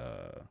always like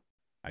the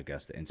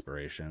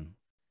inspiration?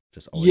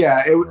 Just always,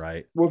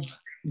 right? Well,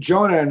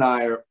 Jonah and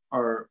I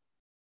are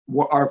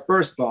our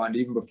first bond,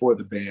 even before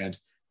the band,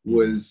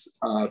 was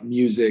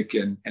music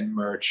and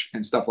merch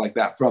and stuff like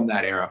that from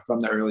that era, from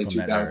the early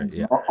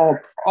 2000s,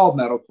 all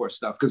metalcore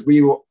stuff, because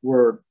we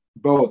were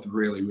both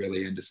really,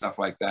 really into stuff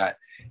like that.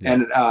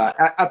 And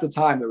at the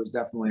time, there was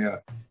definitely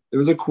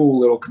a cool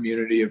little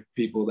community of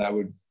people that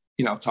would,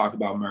 you know, talk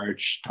about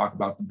merch, talk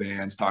about the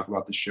bands, talk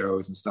about the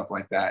shows and stuff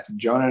like that. And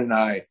Jonah and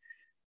I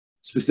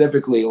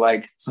specifically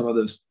like some of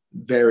those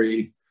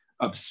very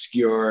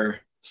obscure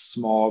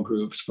small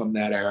groups from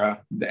that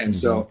era. And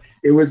so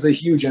it was a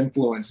huge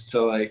influence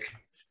to like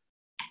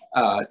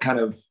kind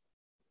of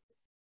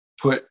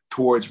put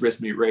towards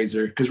Wrist Meet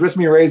Razor, because Wrist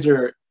Meet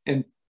Razor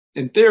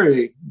in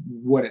theory,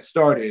 when it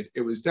started,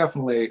 it was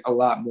definitely a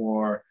lot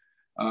more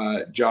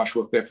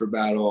Joshua Fit for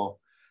Battle,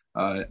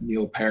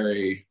 Neil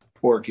Perry,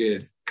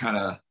 Orchid kind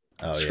of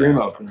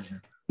screamo.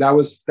 That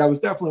was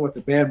definitely what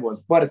the band was.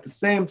 But at the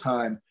same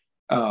time,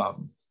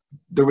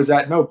 there was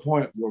at no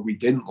point where we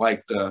didn't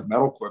like the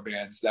metalcore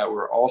bands that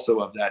were also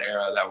of that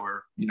era, that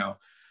were, you know,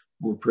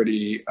 were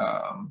pretty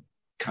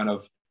kind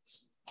of,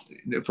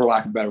 for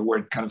lack of a better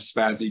word, kind of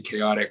spazzy,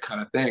 chaotic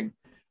kind of thing.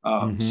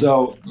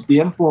 So the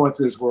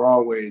influences were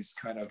always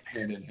kind of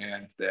hand in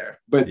hand there,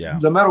 but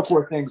the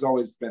metalcore thing's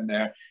always been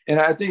there. And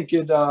I think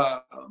it,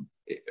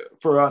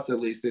 for us at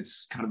least,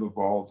 it's kind of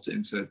evolved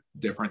into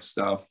different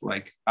stuff.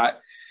 Like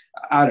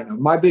I don't know.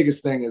 My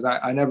biggest thing is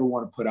I never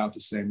want to put out the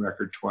same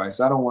record twice.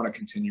 I don't want to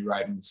continue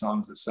writing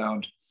songs that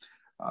sound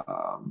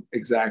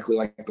exactly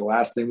like the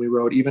last thing we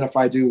wrote, even if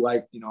I do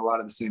like, you know, a lot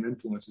of the same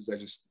influences.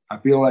 I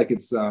feel like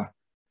it's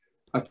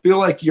I feel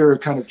like you're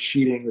kind of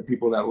cheating the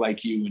people that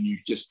like you when you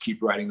just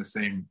keep writing the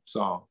same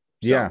song.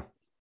 So,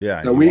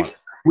 So we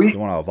want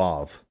to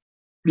evolve.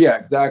 Yeah,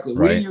 exactly.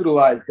 Right. We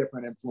utilize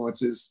different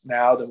influences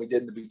now than we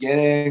did in the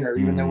beginning, or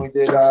even than we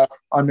did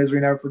on Misery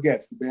Never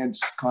Forgets. The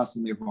band's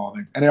constantly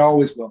evolving, and it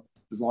always will.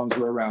 As long as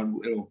we're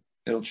around,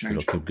 it'll change.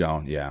 It'll keep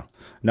going. Yeah.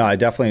 No, I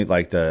definitely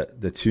like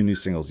the two new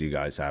singles you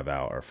guys have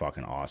out are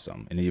fucking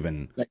awesome. And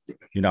even,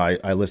 you know,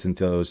 I listened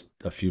to those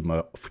a few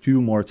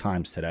more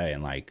times today,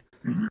 and like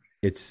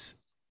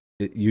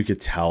you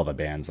could tell the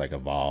band's like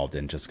evolved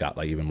and just got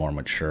like even more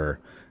mature.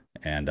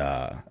 And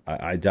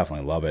I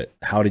definitely love it.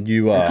 How did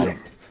you?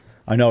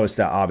 I noticed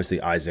that obviously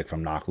Isaac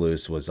from Knock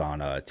Loose was on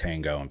Last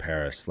Tango in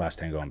Paris.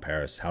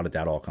 How did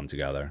that all come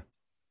together?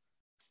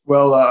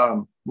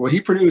 Well,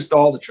 he produced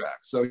all the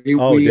tracks. So did he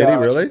really?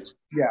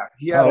 Yeah,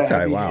 he had a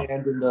heavy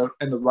hand in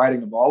the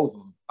writing of all of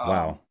them.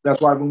 Wow.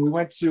 That's why when we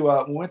went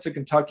to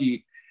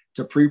Kentucky,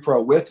 to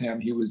pre-pro with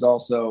him, he was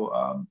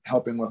also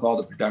helping with all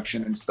the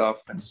production and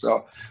stuff. And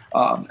so,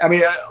 I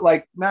mean,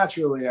 like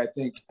naturally, I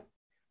think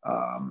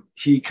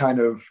he kind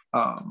of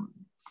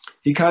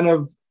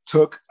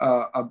took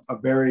a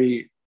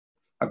very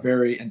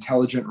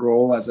intelligent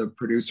role as a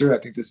producer. I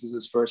think this is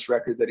his first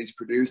record that he's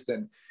produced,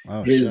 and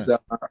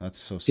that's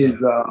so sad.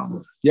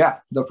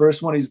 The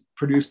first one he's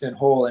produced in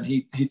whole, and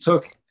he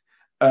took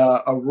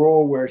a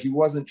role where he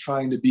wasn't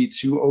trying to be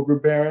too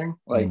overbearing.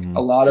 Like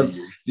a lot of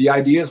the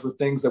ideas were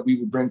things that we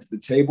would bring to the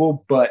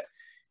table, but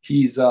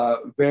he's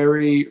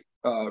very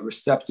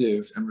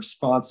receptive and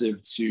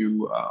responsive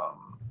to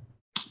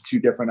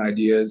different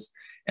ideas.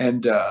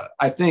 And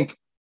I think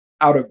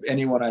out of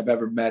anyone I've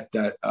ever met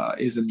that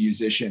is a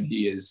musician,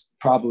 he is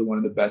probably one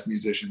of the best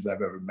musicians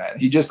I've ever met.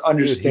 He just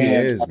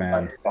understands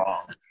man.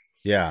 Song.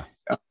 Yeah.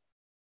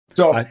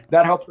 So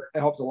that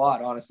helped a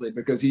lot, honestly,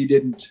 because he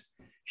didn't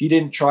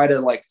try to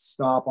like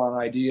stomp on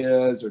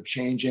ideas or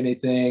change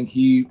anything.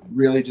 He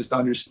really just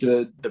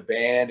understood the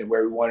band and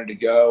where we wanted to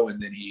go,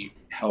 and then he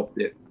helped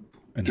it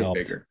get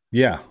bigger.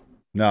 Yeah.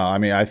 No, I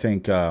mean, I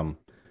think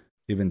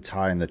even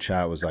Ty in the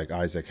chat was like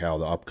Isaac Hell,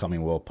 the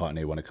upcoming Will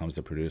Putney when it comes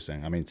to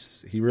producing. I mean,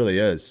 he really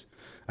is.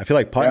 I feel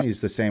like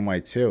Putney's the same way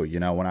too. You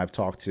know, when I've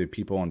talked to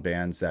people in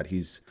bands that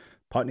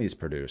Putney's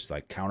produced,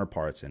 like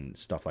Counterparts and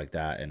stuff like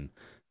that, and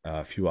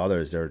a few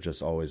others, they're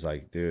just always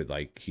like, dude,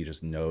 like he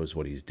just knows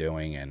what he's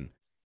doing, and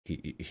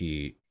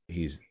he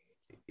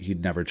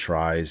never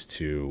tries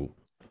to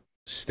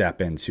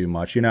step in too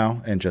much, you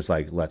know, and just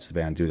like lets the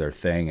band do their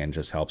thing and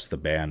just helps the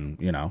band,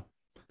 you know,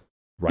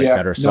 write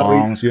better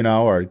songs, you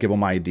know, or give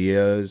them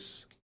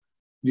ideas.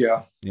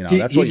 Yeah. You know,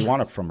 that's what you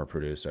want from a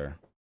producer.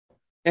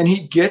 And he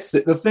gets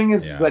it. The thing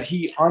is that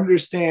he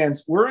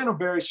understands we're in a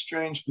very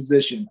strange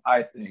position,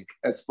 I think,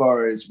 as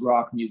far as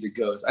rock music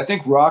goes. I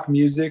think rock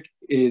music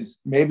is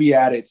maybe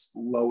at its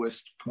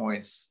lowest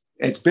points.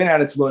 It's been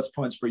at its lowest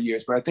points for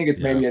years, but I think it's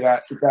maybe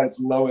it's at its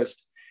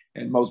lowest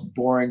and most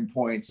boring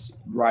points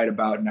right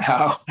about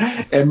now,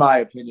 in my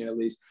opinion, at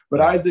least.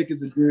 But Isaac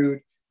is a dude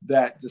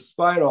that,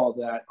 despite all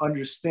that,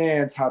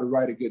 understands how to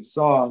write a good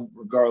song,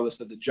 regardless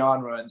of the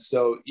genre. And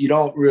so you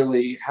don't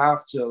really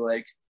have to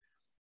like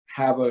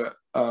have a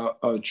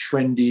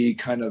trendy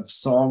kind of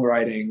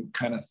songwriting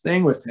kind of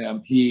thing with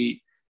him.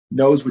 He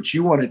knows what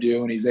you want to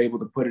do, and he's able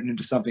to put it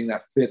into something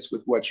that fits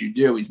with what you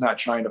do. He's not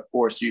trying to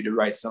force you to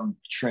write some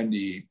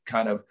trendy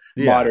kind of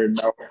modern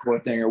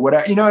metalcore thing or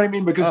whatever. You know what I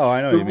mean? Because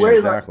I know what you mean,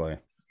 exactly.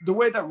 The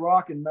way that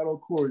rock and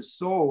metalcore is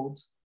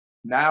sold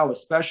now,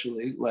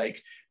 especially,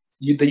 like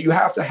you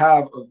have to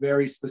have a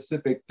very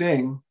specific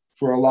thing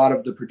for a lot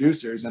of the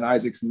producers, and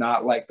Isaac's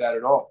not like that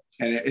at all.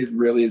 And it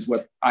really is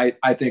what I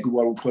think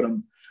what will put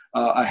him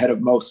ahead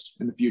of most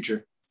in the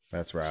future.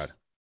 That's rad.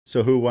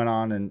 So who went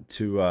on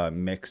to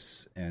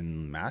mix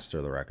and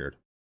master the record?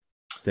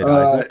 Did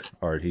Isaac,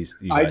 or you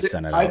guys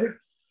sent it out?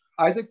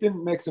 Isaac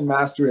didn't mix and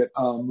master it.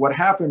 What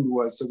happened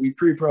was, so we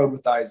pre-pro'd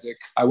with Isaac.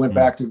 I went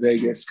back to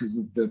Vegas because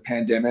of the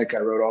pandemic. I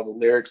wrote all the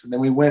lyrics, and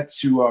then we went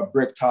to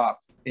Brick Top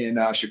in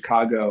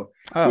Chicago,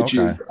 which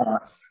is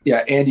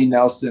Andy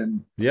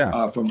Nelson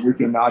from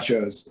Weekend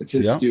Nachos. It's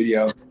his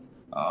studio.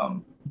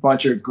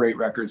 Bunch of great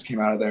records came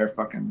out of there.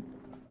 Fucking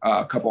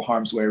a couple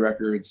Harm's Way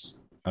records.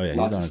 Oh yeah,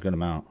 he's done a good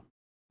amount.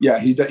 Yeah,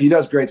 he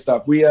does great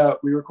stuff. We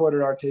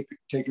recorded our Take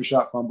Your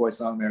Shot Fun Boy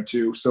song there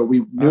too. So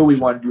we knew we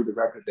wanted to do the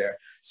record there.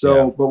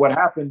 So, but what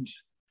happened,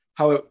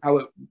 how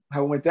it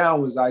went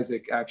down was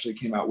Isaac actually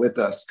came out with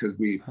us because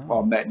we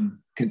all met in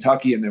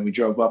Kentucky, and then we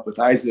drove up with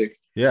Isaac.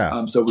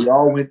 Yeah. So we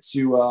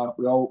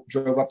all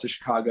drove up to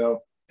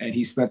Chicago, and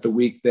he spent the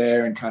week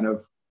there and kind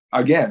of,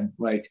 again,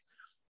 like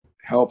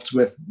helped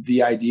with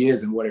the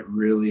ideas and what it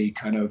really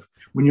kind of,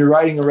 when you're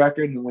writing a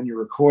record and when you're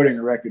recording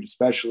a record,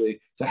 especially,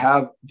 to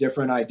have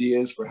different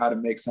ideas for how to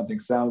make something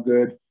sound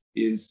good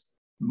is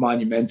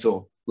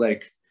monumental.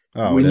 Like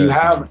when you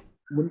have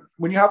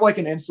like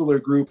an insular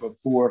group of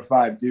 4 or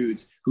 5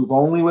 dudes who've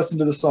only listened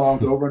to the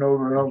songs over and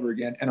over and over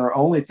again and are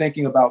only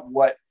thinking about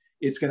what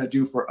it's going to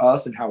do for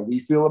us and how we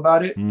feel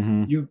about it,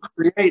 you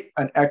create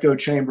an echo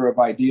chamber of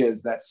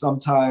ideas that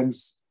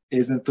sometimes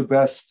isn't the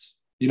best.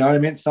 You know what I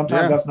mean?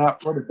 Sometimes that's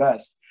not for the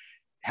best.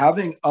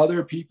 Having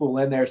other people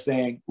in there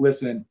saying,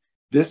 listen,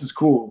 this is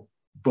cool,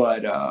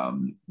 but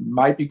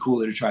might be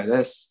cooler to try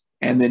this.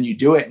 And then you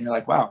do it and you're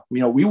like, wow, you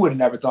know, we would have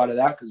never thought of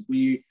that because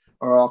we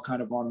are all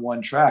kind of on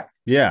one track.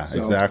 Yeah, so,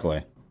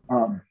 exactly.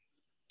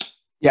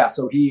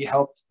 So he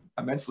helped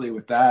immensely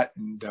with that.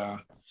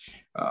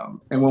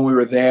 And when we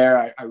were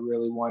there, I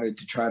really wanted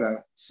to try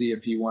to see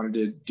if he wanted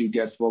to do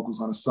guest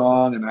vocals on a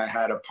song. And I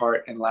had a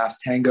part in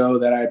Last Tango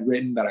that I had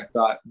written that I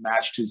thought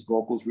matched his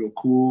vocals real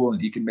cool.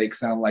 And he can make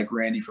sound like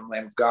Randy from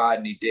Lamb of God.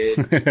 And he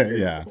did.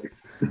 Yeah.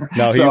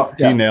 No,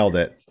 he nailed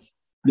it.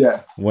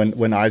 Yeah.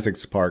 When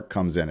Isaac's part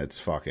comes in, it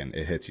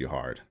hits you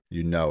hard.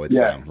 You know, it's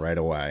him right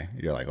away.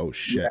 You're like, oh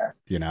shit,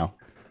 you know,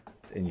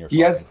 in your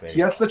face.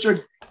 He has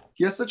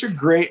such a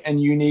great and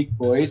unique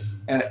voice.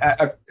 And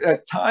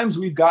at times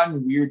we've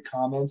gotten weird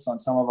comments on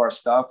some of our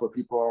stuff where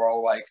people are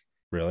all like,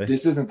 Really?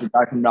 this isn't the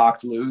guy from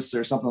Knocked Loose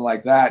or something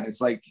like that. And it's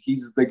like,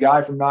 he's the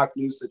guy from Knocked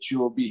Loose that you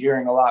will be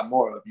hearing a lot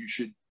more of. You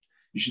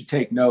should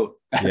take note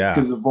Yeah.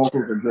 because the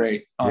vocals are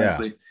great,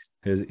 honestly.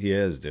 Yeah. He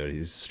is, dude.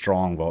 He's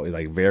strong,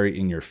 like very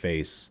in your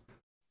face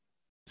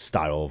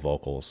style of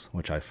vocals,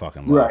 which I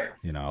fucking love. Right.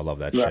 You know, I love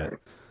that Right. shit.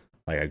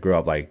 Like I grew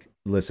up like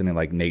listening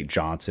like Nate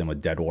Johnson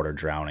with Deadwater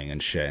Drowning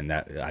and shit, and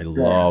that I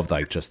loved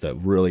like just the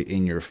really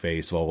in your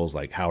face vocals,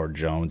 like Howard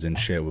Jones and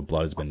shit with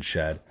Blood Has Been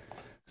Shed.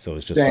 So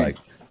it's just like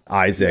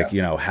Isaac,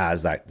 you know,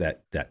 has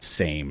that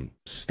same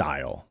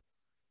style.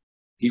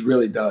 He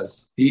really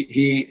does.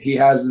 He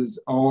has his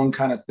own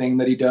kind of thing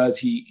that he does.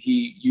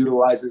 He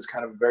utilizes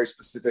kind of a very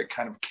specific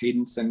kind of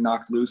cadence and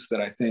Knocked Loose that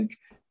I think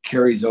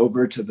carries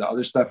over to the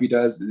other stuff he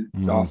does.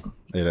 It's awesome.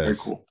 It very is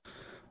cool.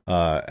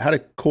 Had a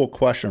cool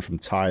question from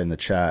Ty in the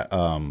chat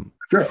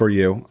Sure. for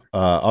you.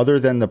 Other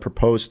than the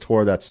proposed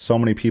tour that so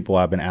many people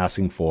have been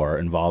asking for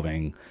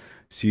involving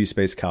See You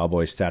Space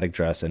Cowboy, Static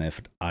Dress, and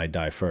If I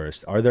Die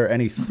First, are there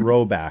any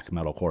throwback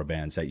metalcore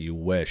bands that you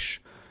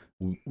wish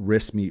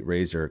Wrist Meet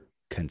Razor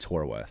can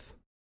tour with?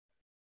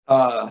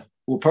 Well,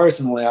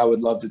 personally, I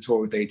would love to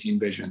tour with 18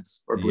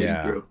 Visions or Bleeding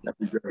Yeah. Through.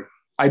 That'd be great.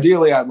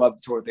 Ideally, I'd love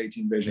to tour with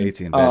 18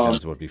 Visions. 18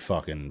 Visions would be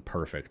fucking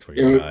perfect for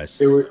you guys.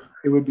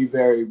 It would be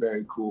very,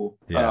 very cool.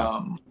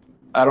 Yeah.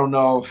 I don't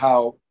know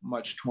how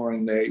much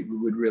touring they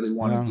would really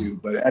want to do,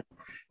 but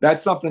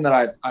that's something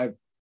that I've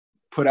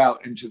put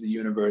out into the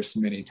universe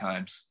many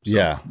times. So.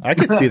 Yeah, I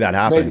could see that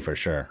happening for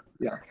sure.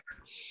 Yeah.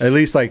 At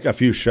least like a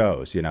few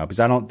shows, you know, because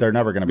they're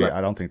never going to be, Right.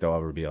 I don't think they'll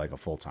ever be like a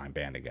full-time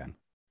band again.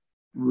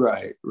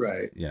 Right.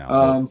 You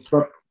know,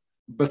 but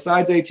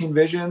besides 18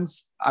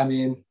 Visions, I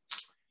mean,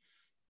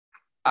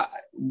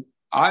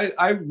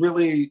 I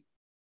really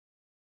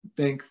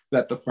think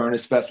that the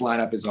Furnace Fest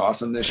lineup is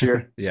awesome this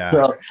year. Yeah.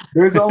 So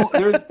there's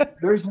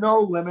no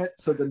limit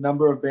to the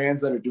number of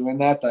bands that are doing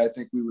that I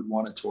think we would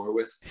want to tour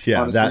with.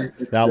 Yeah, honestly.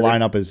 that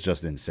lineup is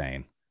just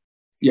insane.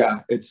 Yeah,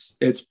 it's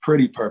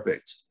pretty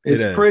perfect. It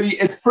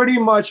It's pretty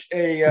much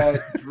a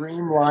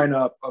dream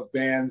lineup of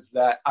bands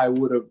that I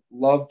would have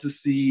loved to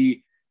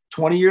see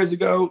 20 years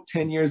ago,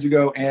 10 years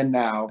ago, and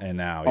now.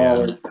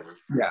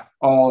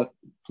 All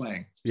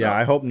playing. So. Yeah,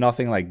 I hope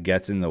nothing like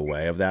gets in the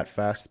way of that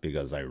fest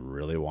because I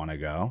really want to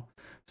go.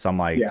 So I'm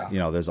like, you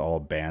know, there's all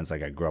bands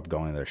like I grew up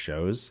going to their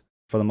shows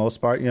for the most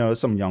part. You know, there's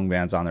some young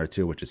bands on there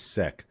too, which is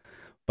sick.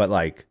 But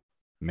like,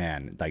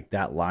 man, like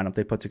that lineup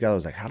they put together, I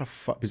was like, how the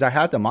fuck? Because I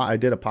had them, I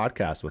did a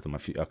podcast with them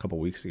a couple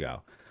weeks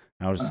ago,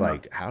 and I was just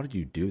like, how did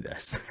you do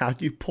this? How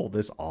do you pull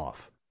this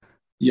off?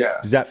 Yeah,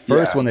 because at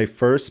first, when they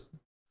first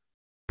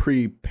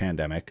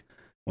pre-pandemic,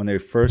 when they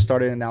first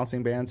started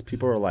announcing bands,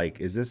 people were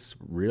like, is this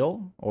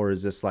real or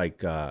is this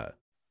like, are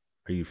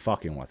you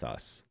fucking with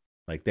us?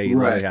 Like they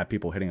literally had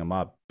people hitting them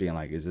up, being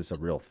like, is this a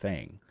real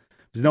thing?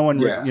 Because no one,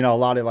 you know, a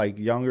lot of like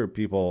younger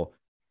people.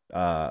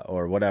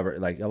 Or whatever,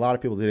 like a lot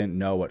of people didn't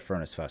know what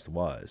Furnace Fest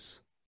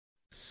was.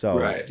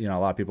 So, you know,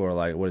 a lot of people were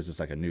like, what is this,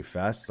 like a new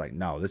fest? Like,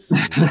 no, this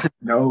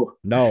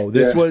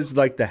this was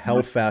like the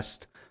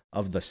Hellfest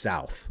of the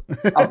South.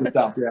 Of the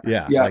South,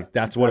 yeah. Like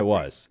that's what it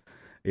was,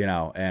 you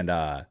know, and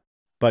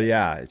but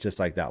yeah, it's just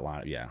like that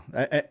lineup. Yeah.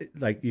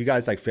 Like you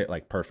guys like fit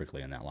like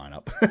perfectly in that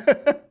lineup.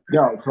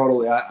 No,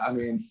 totally. I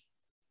mean,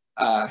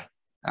 I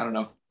don't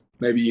know.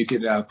 Maybe you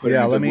could put in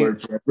a good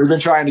word for it. We've been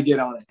trying to get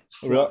on it.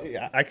 So. Well,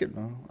 yeah, I could.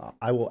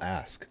 I will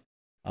ask.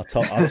 I'll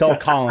tell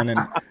Colin and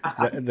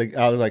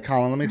I was like,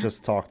 Colin,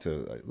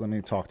 let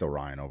me talk to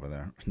Ryan over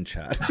there in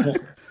chat.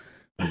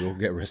 Maybe we'll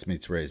get Wrist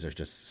Meets Razor.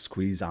 Just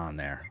squeeze on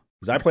there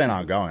because I plan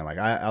on going. Like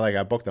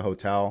I booked the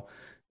hotel,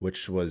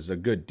 which was a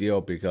good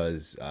deal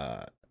because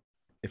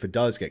if it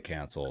does get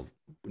canceled,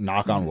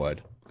 knock on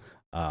wood,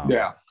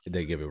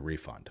 they give you a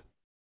refund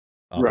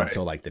up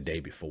until like the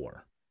day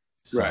before.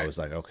 So I was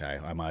like, okay,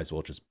 I might as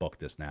well just book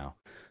this now.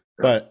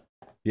 But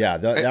yeah,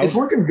 it's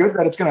working good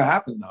that it's going to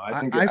happen, though.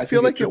 I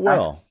feel like it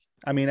will.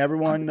 I mean,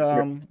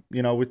 everyone,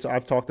 you know,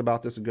 I've talked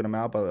about this a good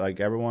amount, but like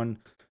everyone,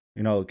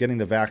 you know, getting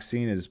the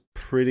vaccine is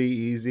pretty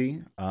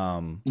easy.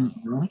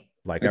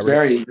 Like it's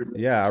very easy.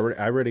 Yeah,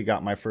 I already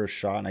got my first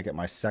shot, and I get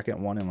my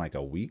second one in like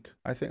a week,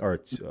 I think, or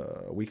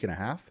a week and a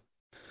half.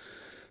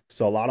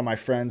 So a lot of my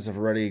friends have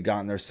already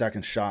gotten their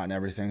second shot and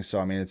everything. So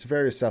I mean, it's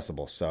very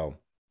accessible. So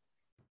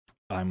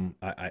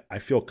I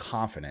feel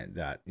confident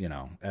that, you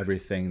know,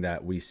 everything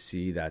that we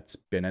see that's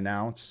been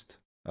announced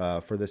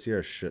for this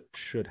year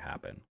should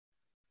happen.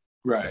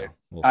 Right.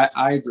 So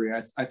I agree.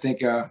 I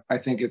think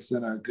it's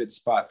in a good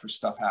spot for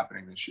stuff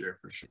happening this year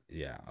for sure.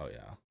 Yeah. Oh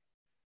yeah.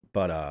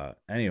 But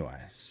anyway,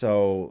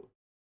 so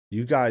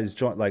you guys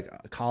join, like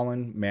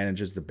Colin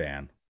manages the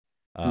band.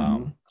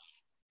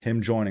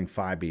 Him joining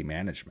 5B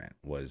management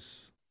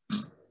was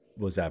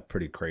that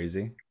pretty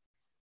crazy?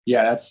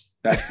 Yeah, that's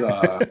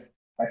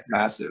that's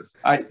massive.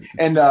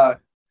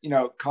 You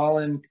know,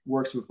 Colin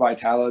works with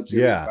Vitalo too.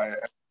 Yeah.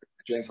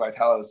 James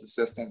Vitalo's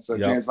assistant. So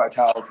James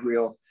Vitalo is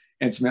real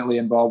intimately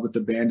involved with the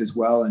band as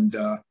well. And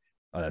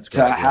that's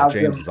great.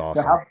 James is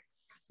awesome.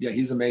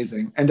 He's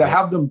amazing. And to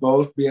have them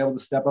both be able to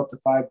step up to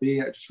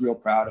 5B, I'm just real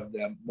proud of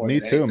them. Me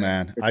too,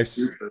 man.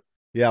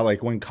 Yeah,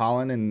 like when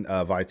Colin and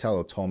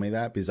Vitello told me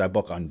that, because I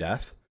book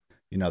Undeath,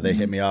 they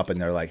hit me up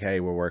and they're like, "Hey,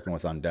 we're working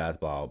with Undeath,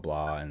 blah blah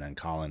blah." And then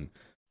Colin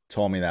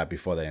told me that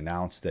before they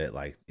announced it,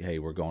 like, "Hey,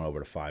 we're going over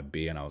to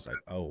 5B," and I was like,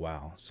 "Oh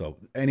wow!" So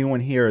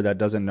anyone here that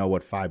doesn't know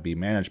what 5B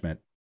management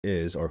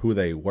is or who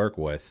they work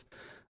with,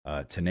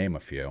 to name a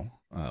few,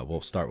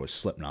 we'll start with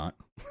Slipknot,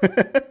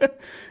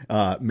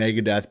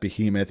 Megadeth,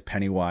 Behemoth,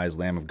 Pennywise,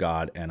 Lamb of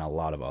God, and a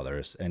lot of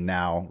others. And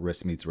now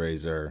Wrist Meets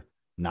Razor,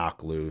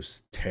 Knock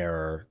Loose,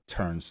 Terror,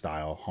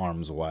 Turnstile,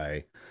 Harm's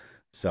Way.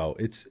 So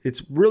it's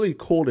really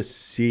cool to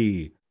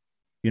see.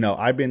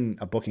 I've been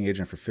a booking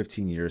agent for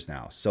 15 years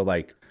now. So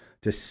like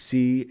to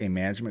see a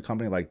management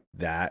company like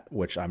that,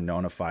 which I'm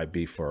known to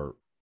 5B for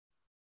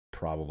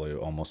probably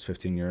almost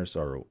 15 years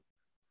or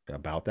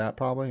about that,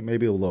 probably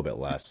maybe a little bit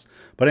less.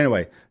 But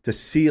anyway, to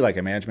see like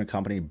a management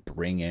company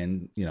bring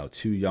in,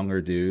 two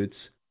younger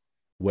dudes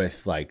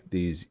with like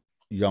these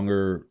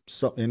younger,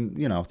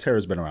 and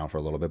Terror's been around for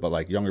a little bit, but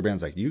like younger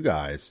bands like you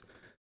guys,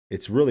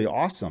 it's really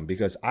awesome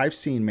because I've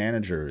seen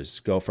managers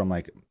go from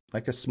like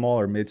a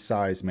smaller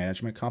mid-sized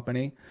management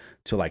company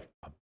to like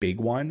a big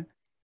one,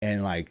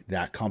 and like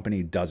that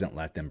company doesn't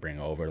let them bring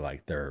over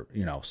like their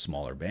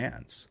smaller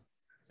bands.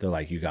 They're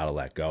like, you got to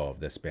let go of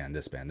this band,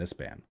 this band, this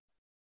band.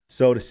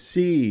 So to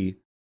see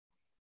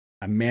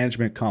a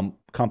management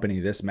company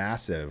this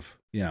massive,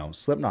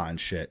 Slipknot and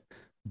shit,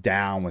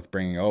 down with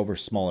bringing over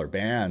smaller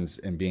bands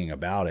and being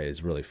about it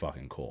is really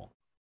fucking cool.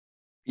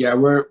 Yeah,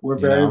 we're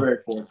very, very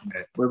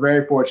fortunate. We're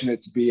very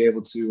fortunate to be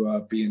able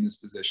to be in this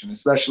position,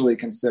 especially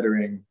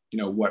considering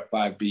what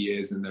 5B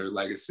is and their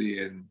legacy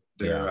and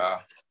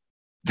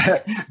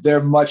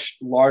their much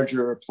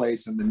larger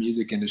place in the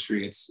music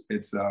industry.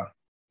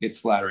 It's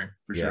flattering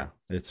for sure. Yeah,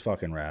 it's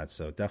fucking rad.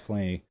 So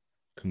definitely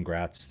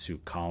congrats to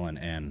Colin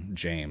and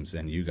James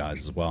and you guys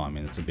as well. I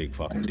mean, it's a big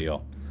fucking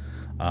deal.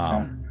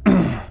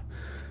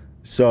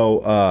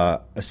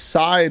 So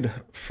aside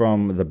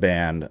from the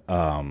band,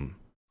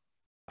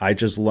 I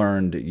just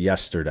learned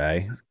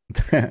yesterday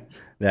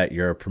that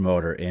you're a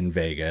promoter in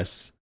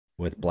Vegas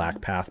with Black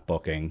Path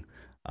Booking,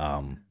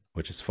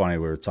 which is funny.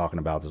 We were talking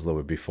about this a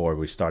little bit before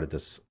we started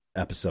this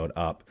episode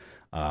up.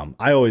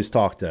 I always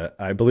talk to,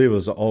 I believe it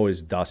was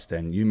always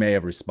Dustin. You may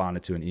have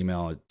responded to an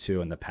email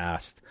too in the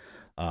past.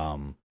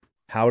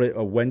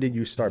 When did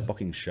you start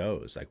booking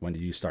shows? Like, when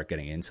did you start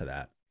getting into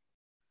that?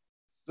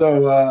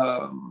 So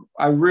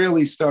I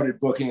really started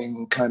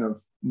booking kind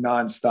of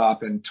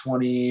nonstop in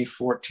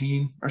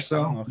 2014 or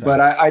so, okay. But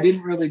I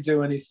didn't really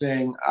do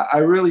anything. I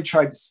really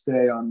tried to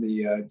stay on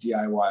the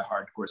DIY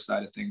hardcore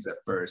side of things at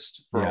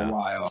first for a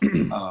while.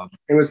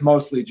 It was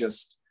mostly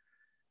just,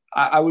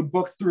 I would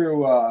book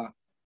through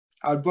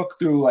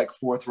like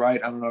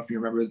Forthright. I don't know if you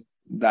remember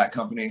that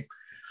company.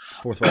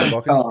 Forthright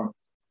Booking?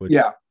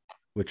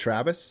 With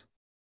Travis?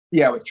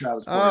 Yeah, with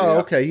Travis. Oh,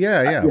 okay.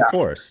 Yeah, of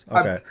course.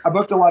 Okay. I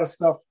booked a lot of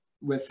stuff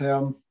with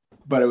him,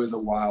 but it was a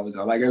while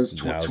ago. Like it was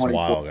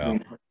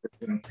 2014.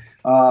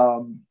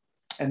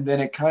 And then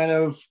it kind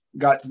of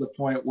got to the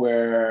point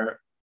where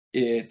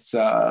it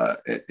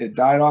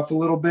died off a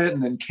little bit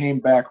and then came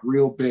back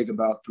real big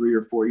about 3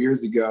 or 4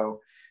 years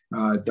ago.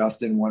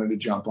 Dustin wanted to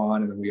jump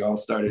on, and then we all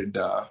started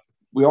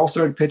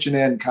pitching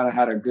in, kind of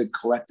had a good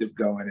collective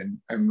going,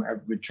 and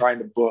I've been trying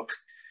to book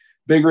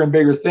bigger and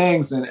bigger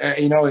things. And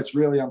it's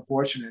really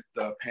unfortunate,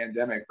 the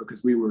pandemic,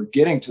 because we were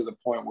getting to the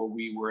point where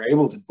we were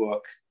able to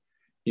book,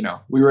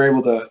 we were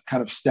able to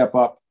kind of step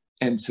up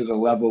into the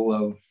level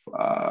of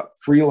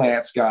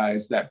freelance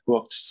guys that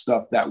booked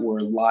stuff that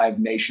were Live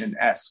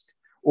Nation-esque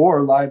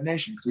or Live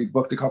Nation, because we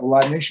booked a couple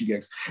Live Nation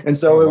gigs. And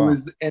so it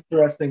was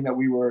interesting that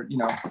we were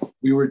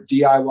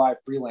DIY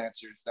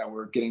freelancers that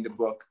were getting to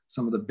book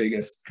some of the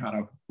biggest kind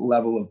of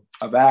level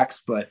of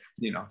acts, but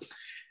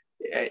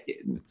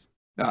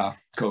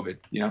COVID,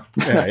 Yeah,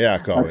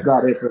 COVID. That's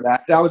not it for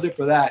that. That was it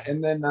for that.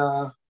 And then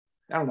I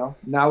don't know.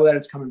 Now that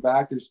it's coming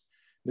back,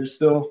 there's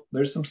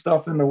some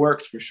stuff in the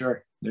works for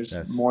sure.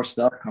 There's more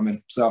stuff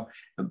coming. So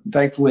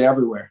thankfully,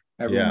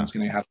 everyone's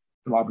going to have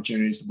some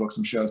opportunities to book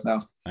some shows now.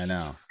 I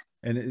know,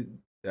 and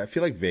I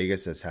feel like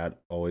Vegas has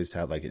always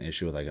had like an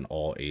issue with like an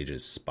all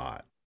ages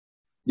spot.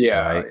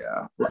 Yeah, right?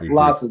 Yeah,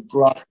 lots of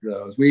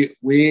those. We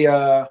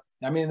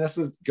I mean,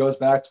 goes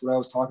back to what I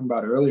was talking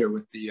about earlier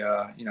with the,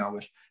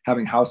 with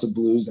having House of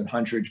Blues and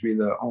Huntridge be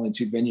the only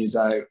two venues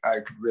I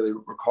could really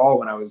recall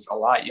when I was a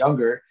lot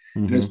younger.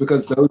 Mm-hmm. And it's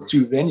because those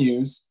two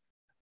venues,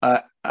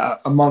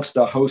 amongst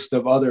a host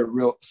of other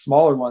real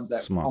smaller ones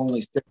that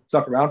only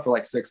stuck around for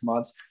like 6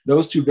 months,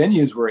 those two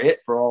venues were it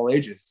for all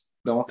ages.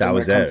 That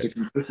was it.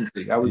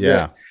 Consistency. That was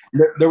it.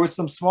 There was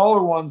some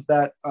smaller ones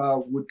that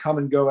would come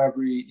and go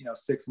every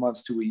 6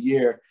 months to a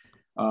year.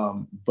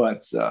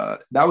 But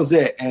that was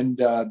it. And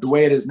the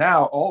way it is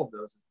now, all of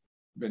those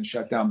have been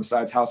shut down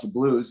besides House of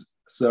Blues.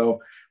 So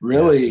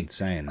really,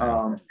 that's insane.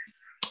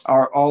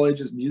 Our all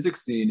ages music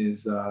scene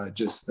is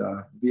just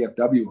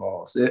VFW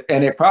halls,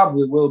 and it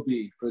probably will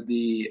be for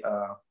the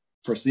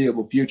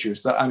foreseeable future.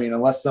 So I mean,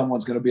 unless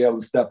someone's going to be able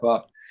to step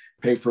up,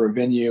 pay for a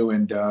venue,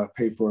 and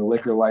pay for a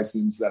liquor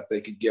license that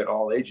they could get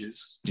all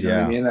ages. You know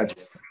what I mean?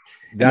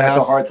 that's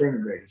a hard thing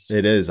in Vegas.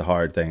 It is a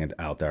hard thing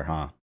out there,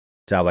 huh?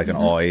 To have like an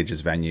all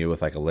ages venue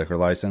with like a liquor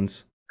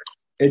license.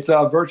 It's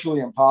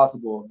virtually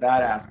impossible.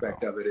 That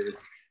aspect of it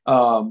is,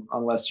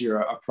 unless you're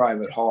a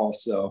private hall.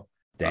 So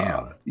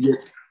damn.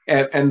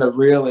 And the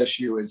real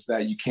issue is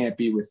that you can't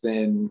be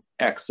within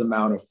X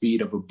amount of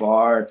feet of a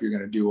bar if you're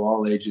going to do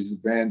all ages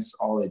events,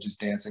 all ages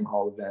dancing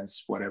hall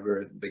events,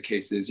 whatever the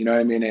case is. You know what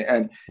I mean?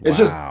 And it's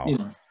just, you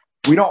know,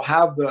 we don't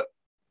have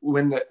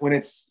when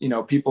it's, you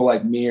know, people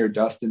like me or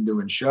Dustin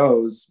doing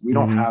shows, we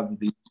don't have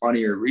the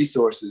money or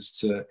resources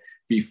to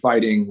be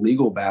fighting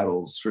legal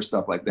battles for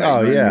stuff like that.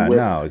 Oh, you know yeah, I mean?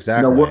 no,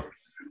 exactly. You know,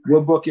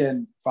 we're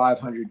booking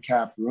 500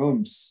 cap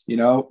rooms, you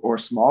know, or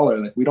smaller.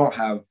 Like we don't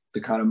have the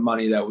kind of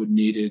money that would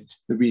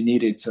be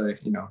needed to,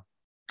 you know,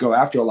 go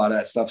after a lot of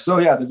that stuff. So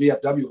yeah, the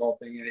VFW hall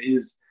thing, it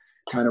is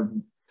kind of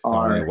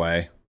our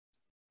way.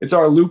 It's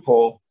our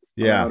loophole.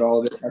 Yeah,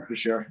 all of it, that's for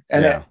sure.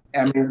 And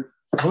I mean,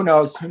 who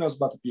knows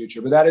about the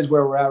future? But that is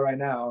where we're at right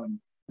now, and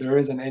there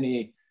isn't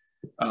any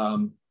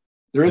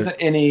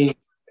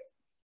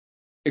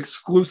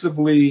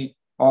exclusively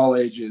all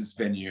ages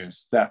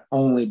venues that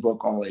only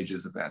book all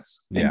ages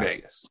events in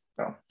Vegas.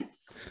 So.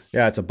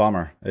 Yeah, it's a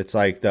bummer. It's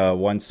like the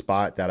one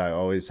spot that I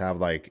always have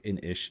like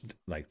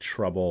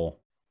trouble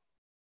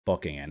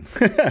booking in.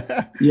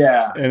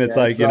 Yeah. And it's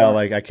like, you know,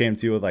 like I came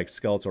to with like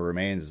Skeletal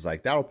Remains. It's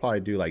like that'll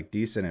probably do like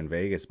decent in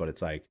Vegas, but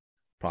it's like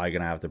probably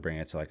gonna have to bring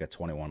it to like a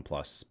 21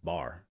 plus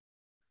bar,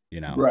 you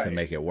know, to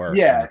make it work.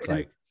 Yeah. And it's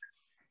like,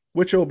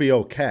 which will be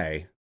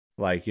okay,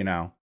 like, you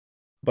know,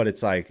 but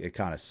it's like it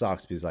kind of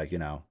sucks because like, you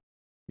know,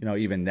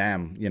 even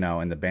them, you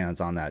know, and the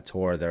bands on that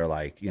tour, they're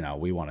like, you know,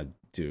 we want to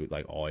do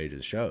like all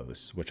ages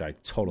shows, which I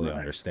totally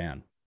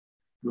understand.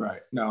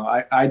 Right. No,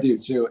 I do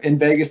too. And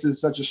Vegas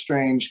is such a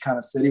strange kind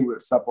of city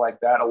with stuff like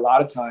that. A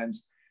lot of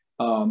times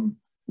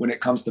when it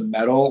comes to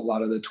metal, a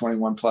lot of the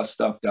 21 plus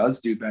stuff does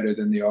do better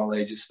than the all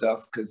ages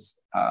stuff. Cause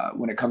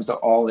when it comes to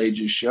all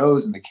ages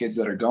shows and the kids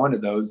that are going to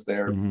those,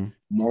 they're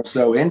more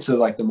so into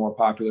like the more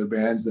popular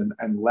bands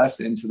and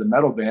less into the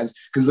metal bands.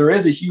 Cause there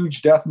is a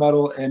huge death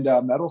metal and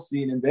metal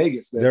scene in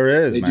Vegas. There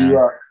is,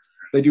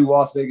 they do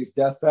Las Vegas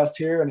Death Fest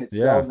here, and it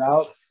sells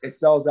out. It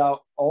sells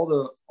out all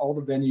the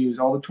venues,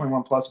 all the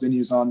 21 plus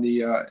venues on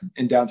the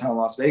in downtown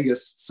Las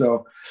Vegas.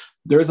 So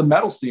there's a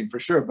metal scene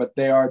for sure, but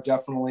they are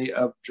definitely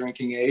of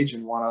drinking age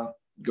and want to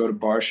go to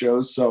bar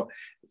shows. So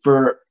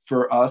for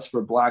us,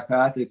 for Black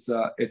Path, it's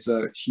a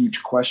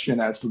huge question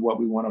as to what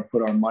we want to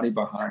put our money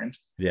behind.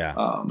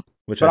 Yeah,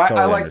 which I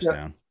totally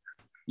understand.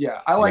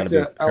 I like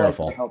to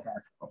help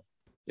out.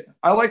 Yeah,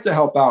 I like to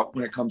help out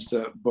when it comes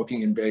to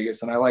booking in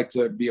Vegas, and I like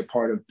to be a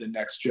part of the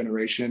next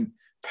generation,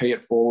 pay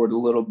it forward a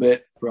little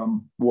bit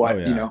from what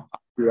you know I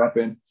grew up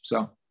in.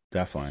 So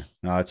definitely,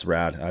 no, it's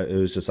rad. It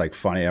was just like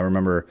funny. I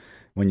remember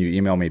when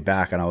you emailed me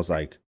back, and I was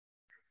like,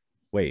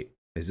 "Wait,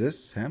 is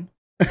this him?"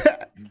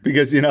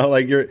 Because you know,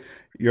 like your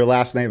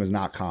last name is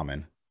not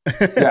common.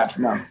 Yeah,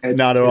 no, it's,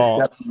 not at all.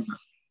 No.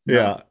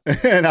 Yeah,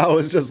 and I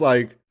was just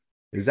like,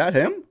 "Is that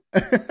him?"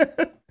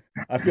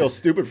 I feel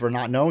stupid for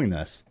not knowing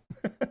this.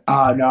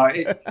 No,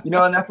 you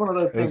know, and that's one of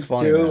those things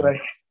funny, too.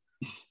 Like,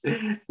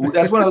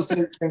 that's one of those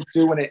things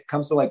too. When it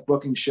comes to like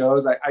booking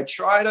shows, I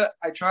try to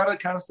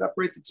kind of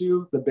separate the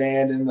two, the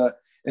band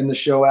and the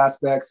show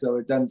aspect. So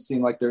it doesn't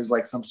seem like there's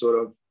like some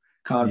sort of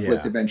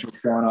conflict of interest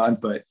going on.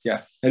 But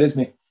yeah, it is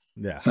me.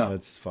 Yeah,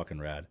 that's fucking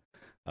rad.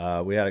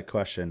 We had a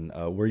question.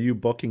 Were you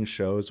booking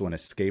shows when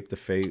Escape the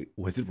Fate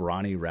with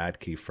Ronnie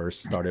Radke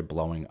first started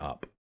blowing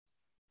up?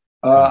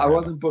 I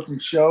wasn't booking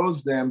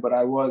shows then, but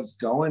I was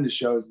going to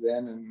shows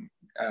then,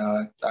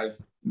 and I've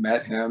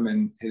met him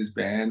and his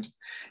band.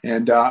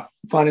 And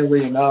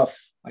funnily enough,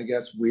 I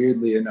guess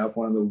weirdly enough,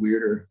 one of the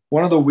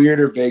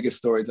weirder Vegas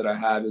stories that I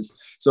have is,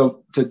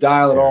 so to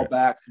dial it all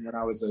back to when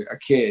I was a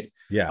kid,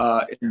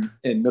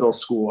 in middle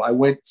school, I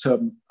went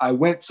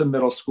to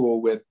middle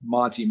school with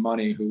Monty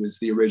Money, who was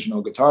the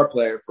original guitar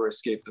player for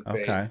Escape the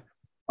Fate. Okay.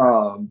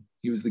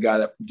 He was the guy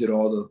that did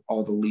all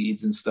the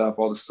leads and stuff,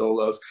 all the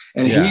solos.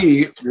 And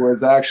he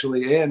was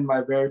actually in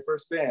my very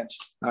first band.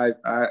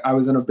 I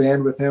was in a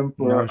band with him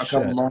for a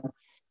couple months.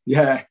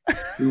 Yeah.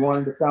 We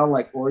wanted to sound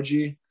like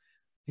Orgy.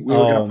 We were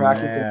going to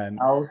practice in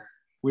the house.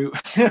 We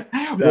had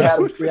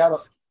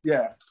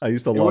a I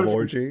used to love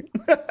Orgy.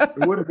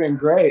 It would have been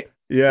great.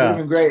 Yeah. It would have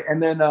been great.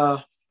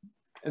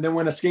 And then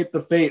when Escape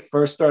the Fate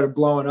first started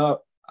blowing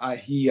up,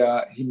 he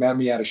met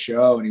me at a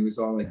show and he was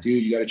all like,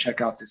 "Dude, you got to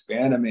check out this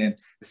band I'm in,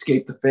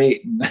 Escape the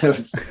Fate." And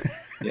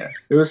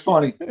it was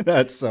funny.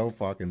 That's so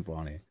fucking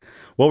funny.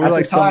 What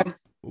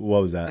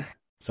was that?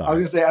 Sorry. I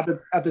was gonna say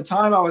at the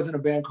time I was in a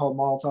band called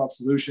Molotov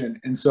Solution,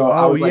 and so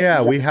I was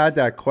like, we had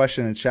that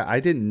question in chat. I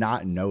did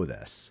not know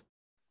this.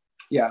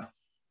 Yeah.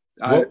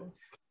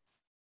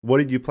 What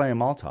did you play in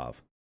Molotov?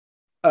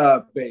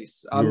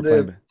 Bass. I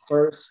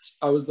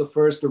was the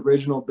first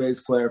original bass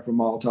player for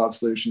Molotov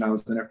Solution. I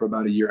was in it for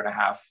about a year and a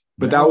half.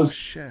 But that was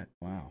shit.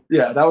 Wow.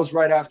 Yeah, that was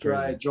right after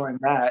I joined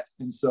that.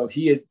 And so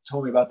he had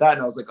told me about that,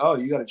 and I was like, "Oh,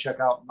 you got to check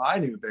out my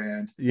new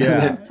band."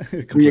 Yeah.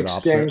 We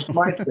exchanged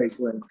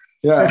MySpace links.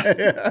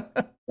 Yeah.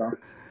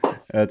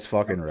 That's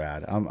fucking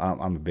rad. I'm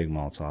a big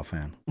Molotov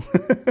fan.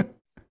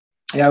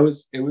 Yeah,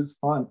 it was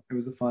fun. It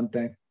was a fun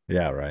thing.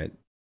 Yeah, right.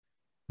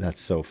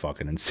 That's so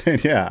fucking insane.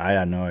 Yeah, I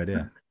had no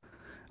idea.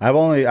 I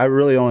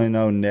really only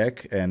know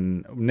Nick,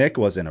 and Nick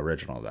wasn't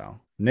original though.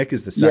 Nick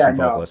is the Yeah, second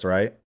no. vocalist,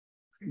 right?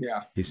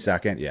 Yeah. He's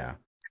second, yeah.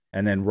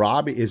 And then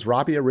Robbie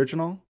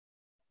original?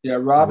 Yeah,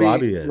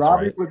 Robbie is,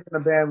 right? was in the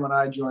band when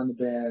I joined the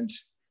band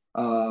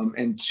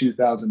in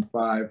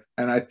 2005.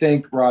 And I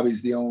think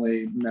Robbie's the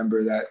only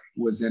member that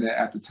was in it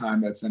at the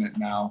time that's in it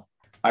now,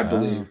 I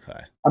believe. Okay.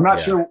 I'm not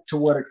Yeah. sure to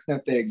what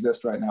extent they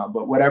exist right now,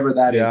 but whatever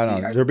that Yeah, is, I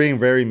know. They're being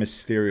very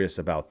mysterious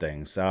about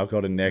things. So I'll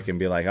go to Nick and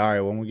be like, all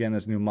right, when we get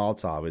this new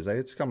Molotov, he's like,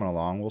 it's coming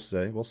along. We'll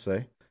see. We'll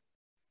see.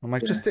 I'm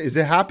like, Yeah. is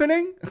it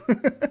happening?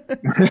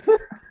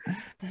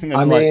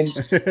 I mean,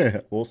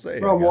 we'll see.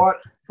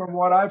 from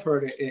what I've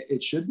heard,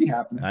 it should be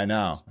happening. I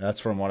know. That's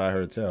from what I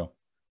heard too.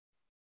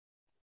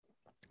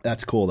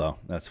 That's cool though.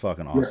 That's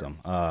fucking awesome.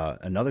 Yeah.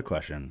 Another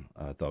question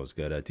I thought was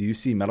good. Do you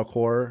see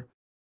metalcore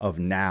of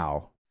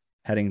now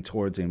heading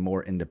towards a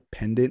more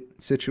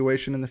independent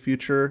situation in the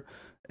future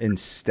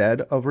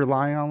instead of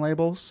relying on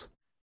labels?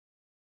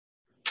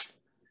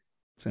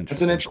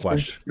 That's an interesting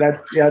question.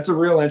 It's a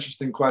real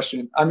interesting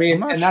question. I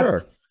mean, I'm not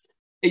sure.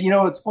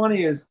 What's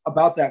funny is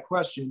about that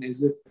question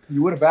is if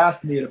you would have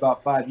asked me it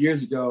about 5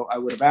 years ago, I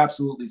would have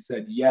absolutely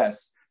said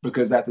yes,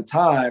 because at the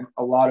time,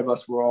 a lot of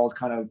us were all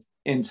kind of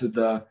into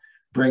the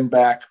bring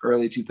back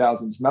early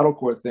 2000s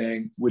metalcore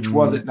thing, which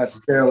wasn't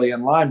necessarily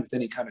in line with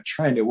any kind of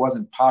trend. It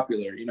wasn't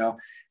popular,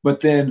 but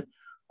then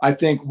I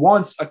think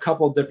once a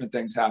couple of different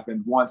things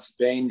happened. Once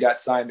Bane got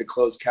signed to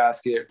Closed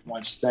Casket,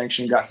 once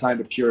Sanction got signed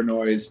to Pure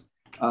Noise,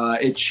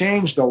 it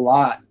changed a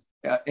lot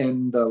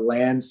in the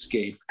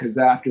landscape, because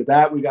after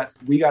that we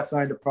got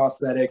signed to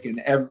Prosthetic,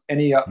 and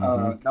any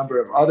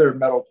number of other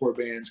metalcore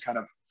bands kind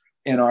of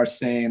in our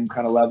same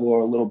kind of level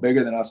or a little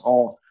bigger than us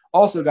all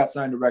also got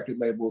signed to record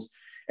labels.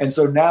 And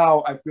so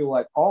now I feel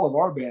like all of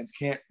our bands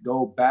can't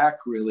go back,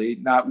 really,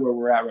 not where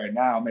we're at right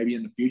now. Maybe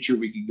in the future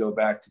we could go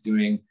back to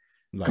doing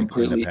like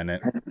completely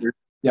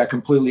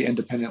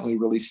independently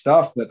released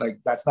stuff, but like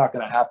that's not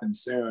going to happen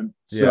soon.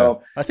 Yeah.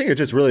 So I think it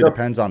just really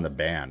depends on the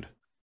band.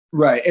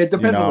 Right. It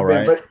depends on the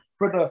band,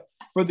 but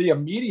for the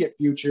immediate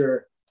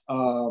future,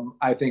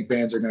 I think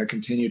bands are going to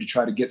continue to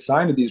try to get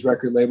signed to these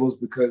record labels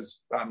because,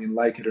 I mean,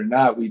 like it or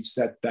not, we've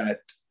set that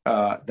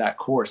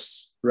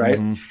course, right?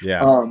 Mm-hmm.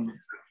 Yeah.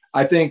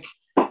 I think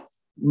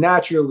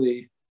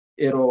naturally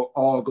it'll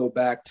all go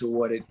back to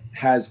what it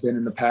has been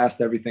in the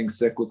past. Everything's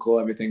cyclical,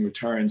 everything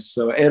returns.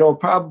 So it'll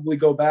probably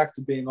go back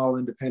to being all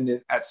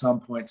independent at some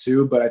point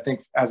too. But I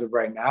think as of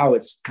right now,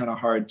 it's kind of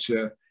hard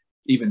to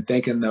even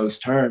think in those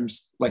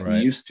terms like we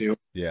used to.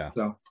 Yeah,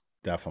 so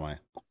definitely.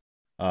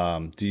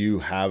 Do you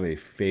have a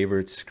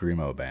favorite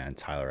screamo band?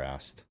 Tyler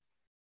asked.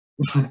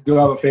 Do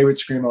I have a favorite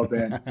screamo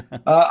band?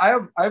 I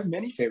have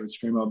many favorite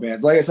screamo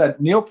bands. Like I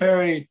said, Neil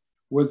Perry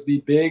was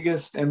the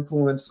biggest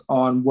influence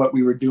on what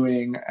we were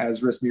doing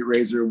as Wrist Meet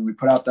Razor when we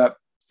put out that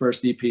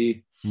first EP,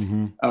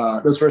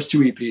 those first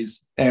two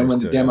EPs, and when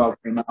the demo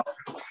came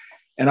out.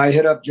 And I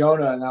hit up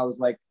Jonah and I was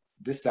like,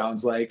 this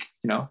sounds like,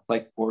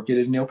 like Orchid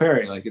and Neil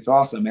Perry. Like, it's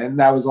awesome. And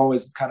that was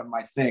always kind of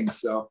my thing.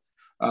 So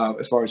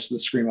as far as the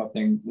screamo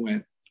thing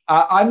went,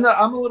 I'm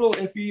a little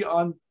iffy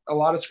on a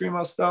lot of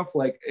screamo stuff.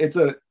 Like, it's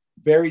a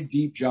very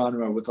deep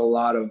genre with a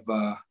lot of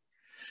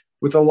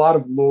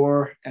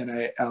lore and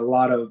a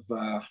lot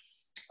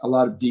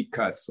of deep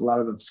cuts, a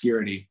lot of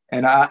obscurity.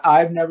 And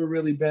I've never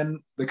really been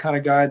the kind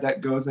of guy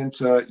that goes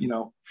into,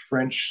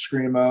 French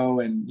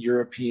screamo and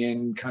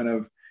European kind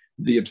of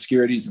the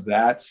obscurities of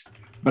that.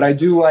 But I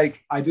do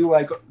like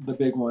the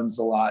big ones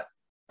a lot.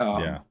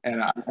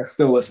 And I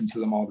still listen to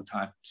them all the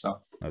time.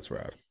 So that's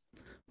rad.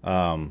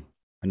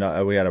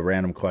 We had a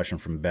random question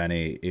from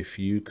Benny. If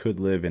you could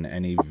live in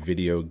any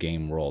video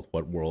game world,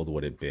 what world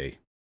would it be?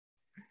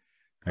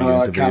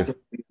 What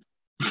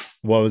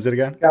was it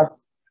again?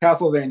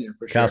 Castlevania,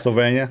 for sure.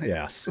 Castlevania,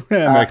 yes.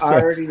 That makes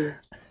sense.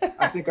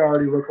 I think I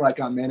already look like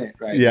I'm in it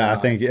right now. I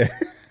think, yeah.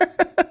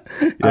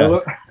 Yeah.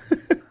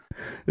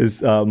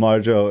 This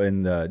Marjo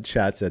in the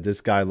chat said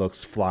this guy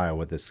looks fly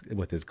with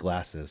his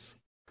glasses.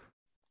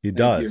 He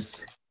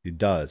does. He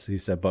does. He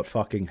said, but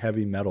fucking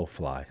heavy metal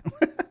fly.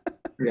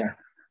 Yeah.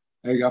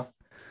 There you go.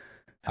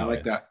 I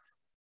like that.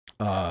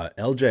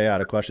 LJ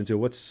had a question too.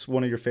 What's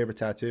one of your favorite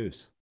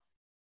tattoos?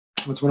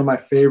 What's one of my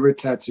favorite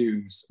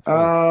tattoos?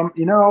 I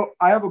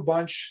have a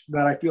bunch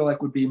that I feel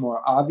like would be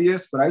more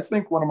obvious, but I just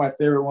think one of my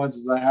favorite ones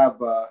is I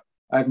have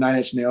Nine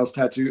Inch Nails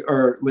tattoo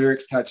or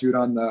lyrics tattooed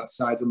on the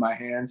sides of my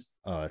hands.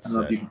 Oh, that's I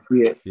don't know if you can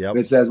see it. Yep.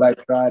 It says I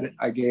tried,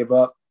 I gave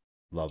up.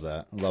 Love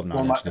that. Love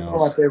Nine Inch Nails. One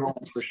of my favorite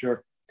ones for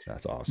sure.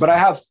 That's awesome. But I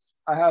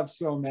have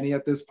so many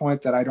at this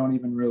point that I don't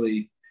even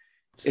really.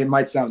 It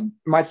might sound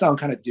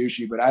kind of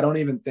douchey, but I don't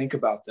even think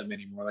about them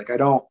anymore. Like, I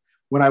don't.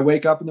 When I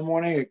wake up in the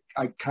morning,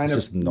 I kind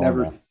of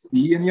never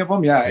see any of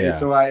them. Yeah.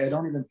 So I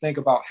don't even think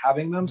about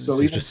having them.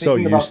 So even just so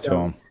used to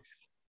them.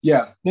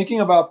 Yeah. Thinking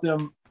about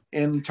them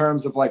in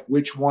terms of like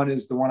which one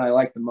is the one I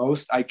like the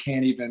most, I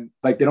can't even,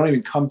 like, they don't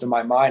even come to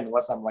my mind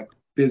unless I'm like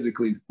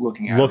physically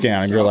looking at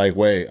him. You're like,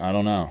 wait, I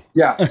don't know.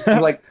 Yeah.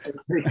 I'm like,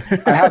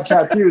 I have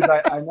tattoos.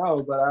 I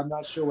know, but I'm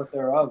not sure what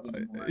they're of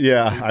anymore.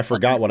 Yeah. I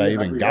forgot what I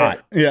even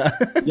got. Yeah.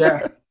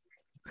 Yeah.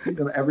 See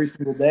them every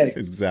single day.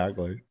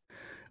 Exactly.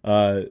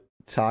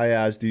 Ty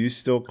asks, do you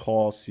still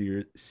call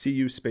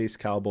CU Space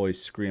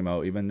Cowboys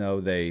Screamo, even though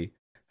they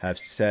have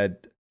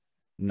said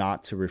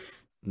not to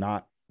referring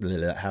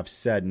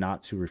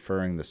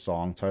the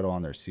song title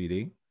on their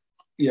CD?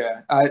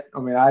 Yeah, I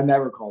mean, I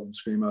never called them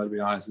Screamo, to be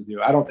honest with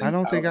you. I don't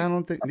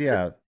think.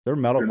 Yeah, they're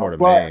metalcore to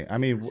me. I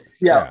mean,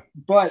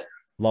 but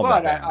love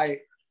but that band.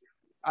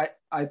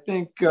 I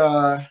think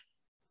I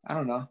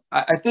don't know.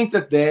 I think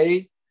that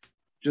they,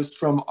 just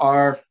from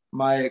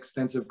my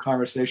extensive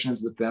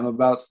conversations with them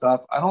about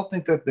stuff, I don't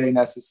think that they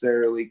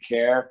necessarily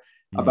care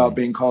about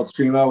being called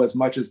Screamo as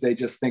much as they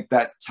just think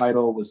that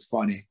title was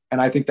funny. And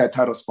I think that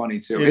title's funny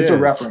too. It's a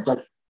reference. Like,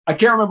 I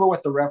can't remember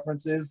what the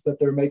reference is that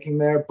they're making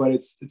there, but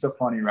it's a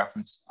funny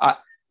reference. Us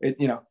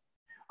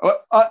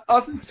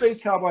and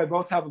Space Cowboy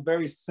both have a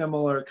very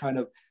similar kind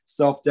of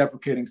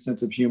self-deprecating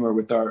sense of humor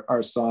with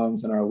our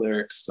songs and our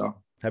lyrics. So,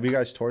 have you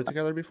guys toured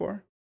together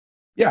before?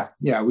 Yeah.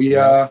 We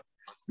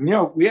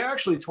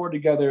actually toured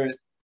together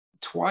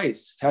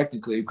twice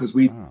technically, because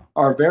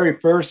our very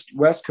first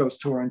West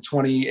Coast tour in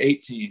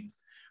 2018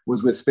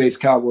 was with Space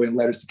Cowboy and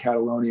Letters to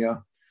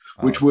Catalonia,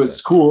 which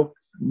was cool.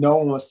 No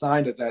one was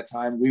signed at that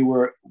time.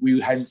 We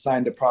hadn't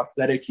signed to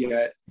Prosthetic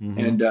yet,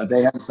 and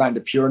they hadn't signed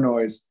to Pure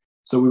Noise.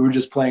 So we were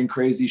just playing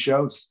crazy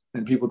shows,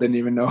 and people didn't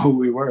even know who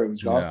we were. It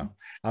was awesome.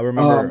 I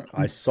remember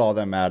I saw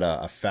them at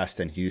a fest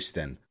in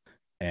Houston,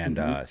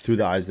 and Through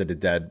the Eyes of the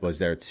Dead was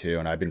there too.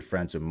 And I've been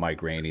friends with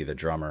Mike Rainey, the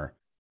drummer,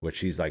 which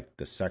he's like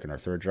the second or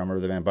third drummer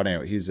of the band. But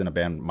anyway, he's in a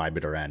band, My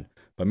Bitter End.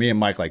 But me and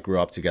Mike like grew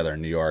up together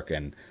in New York,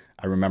 and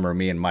I remember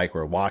me and Mike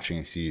were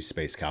watching CU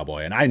Space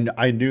Cowboy, and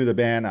I knew the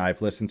band.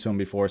 I've listened to him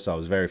before, so I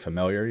was very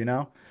familiar,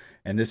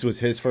 And this was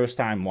his first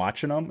time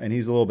watching them, and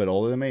he's a little bit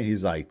older than me.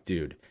 He's like,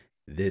 dude,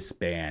 this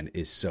band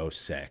is so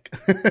sick.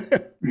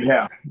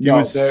 Yeah. He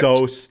was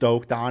so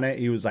stoked on it.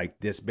 He was like,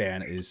 this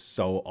band is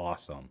so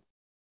awesome.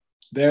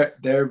 They're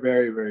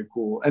very, very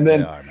cool. And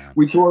then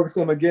we toured with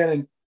them again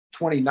in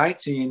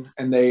 2019,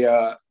 and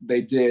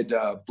they did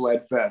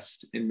Bled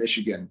Fest in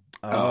Michigan.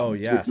 Oh,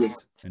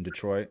 yes. In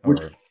Detroit, or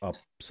up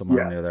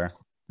somewhere near there.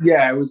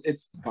 Yeah,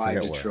 it's by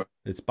Detroit.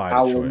 It's by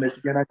Howell, Detroit.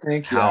 Michigan, I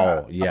think.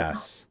 Howell,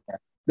 yes.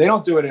 They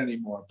don't do it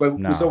anymore.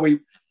 But so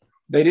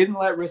they didn't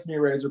let Wrist Me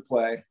Razor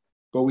play,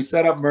 but we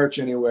set up merch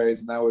anyways,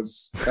 and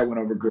that went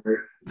over great.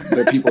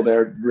 The people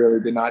there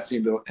really did not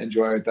seem to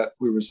enjoy it that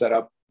we were set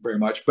up very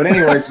much. But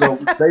anyways, so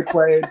they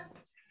played.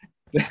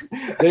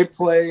 They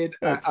played.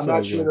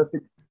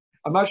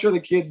 I'm not sure the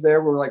kids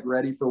there were like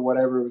ready for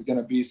whatever it was going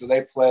to be. So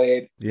they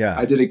played. Yeah.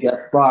 I did a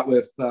guest spot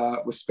with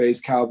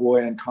Space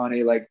Cowboy, and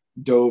Connie like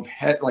dove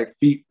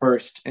feet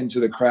first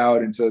into the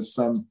crowd, into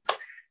some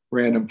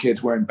random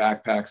kids wearing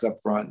backpacks up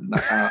front. And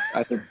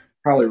I think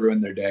probably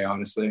ruined their day.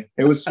 Honestly,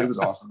 it was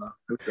awesome though.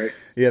 It was great.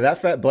 Yeah,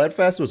 that Bled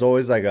Fest was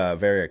always like a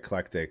very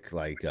eclectic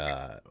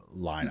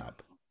lineup.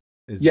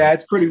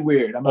 It's pretty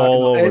weird. I'm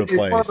all over the place.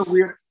 It's one of the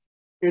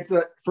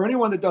weird. For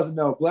anyone that doesn't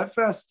know, Bled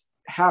Fest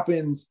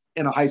happens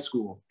in a high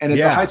school, and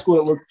it's a high school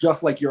that looks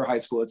just like your high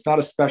school. It's not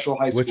a special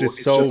high school, which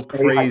is so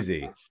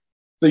crazy.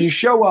 So you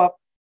show up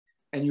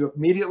and you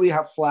immediately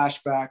have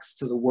flashbacks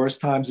to the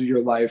worst times of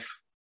your life,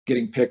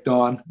 getting picked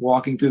on,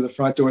 walking through the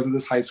front doors of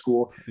this high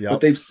school. But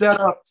they've set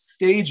up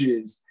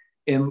stages,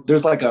 and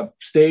there's like a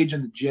stage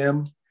in the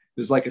gym,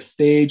 there's like a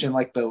stage in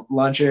like the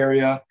lunch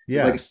area,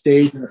 there's like a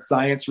stage in the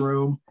science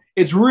room.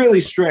 It's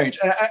really strange.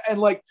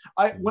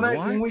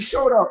 When we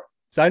showed up,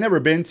 so I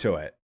never been to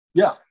it.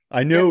 Yeah.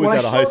 I knew it was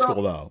at a high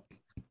school though.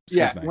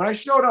 When I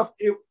showed up,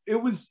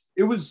 it was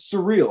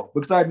surreal,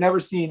 because I've never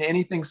seen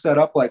anything set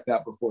up like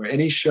that before.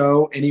 Any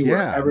show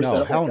anywhere ever set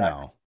up like that.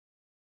 No.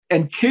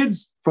 And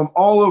kids from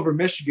all over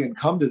Michigan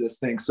come to this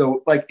thing.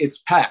 So like it's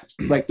packed.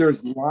 Like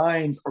there's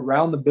lines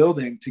around the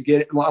building to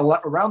get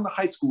around the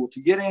high school to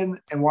get in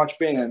and watch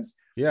bands.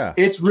 Yeah.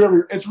 It's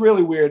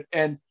really weird.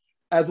 And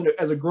as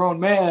a grown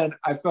man,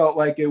 I felt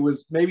like it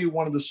was maybe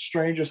one of the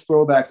strangest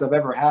throwbacks I've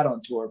ever had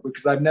on tour,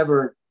 because I've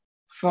never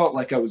felt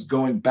like I was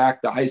going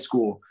back to high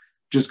school,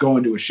 just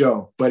going to a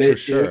show. But it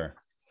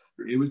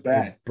was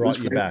bad. It brought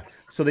you back.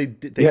 So they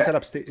set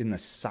up in the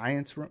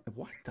science room.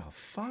 What the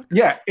fuck?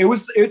 Yeah,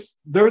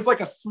 there's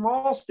like a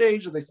small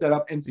stage that they set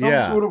up in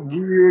some sort of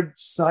weird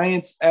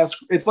science-esque.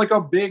 It's like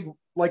a big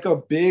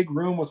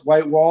room with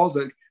white walls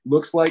that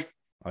looks like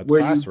a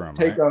where classroom,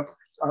 you take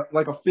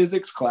like a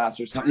physics class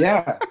or something.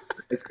 Yeah,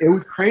 it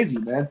was crazy,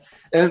 man.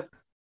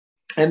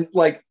 And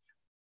like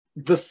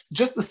the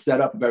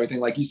setup of everything,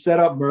 like you set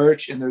up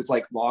merch and there's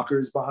like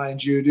lockers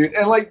behind you, dude.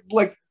 And like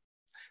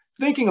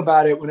thinking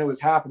about it when it was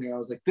happening, I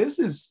was like, this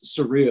is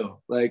surreal.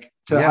 Like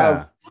to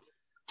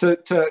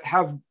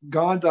have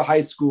gone to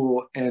high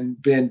school and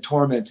been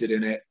tormented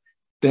in it,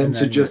 then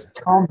to just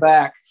come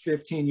back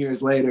 15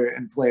 years later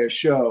and play a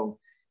show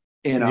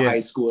in a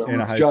high school.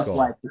 It's just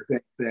like the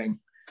same thing.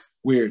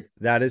 Weird.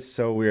 That is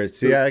so weird.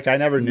 See, like I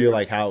never knew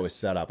like how it was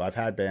set up. I've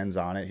had bands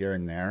on it here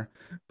and there,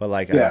 but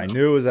like Yeah. I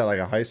knew it was at like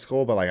a high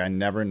school, but like I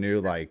never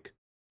knew like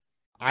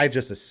I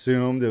just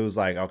assumed it was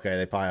like, okay,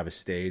 they probably have a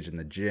stage in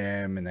the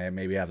gym and they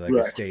maybe have like a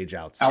Right. stage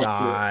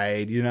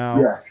outside, you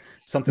know? Yeah.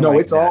 Something No, like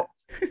it's that. all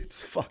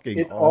It's fucking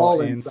it's all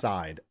all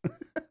inside.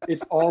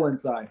 it's all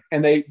inside.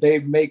 And they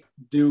make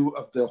do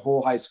of the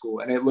whole high school,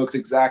 and it looks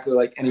exactly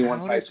like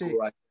anyone's How high did school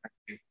life.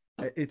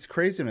 It's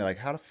crazy to me. Like,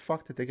 how the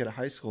fuck did they get a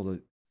high school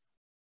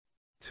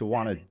to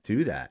want to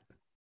do that?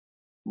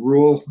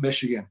 Rural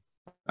Michigan,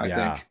 I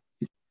Yeah. think.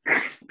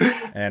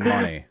 And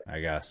money, I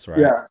guess, right?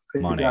 Yeah,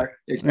 Money.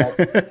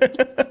 exactly.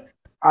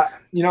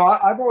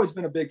 I've always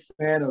been a big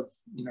fan of,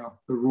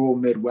 the rural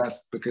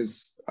Midwest,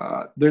 because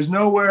there's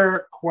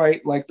nowhere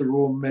quite like the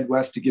rural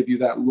Midwest to give you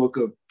that look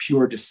of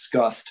pure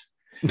disgust.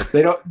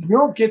 You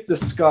don't get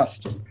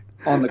disgust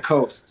on the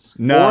coasts.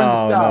 or in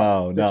the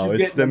South, but No. you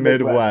It's get the in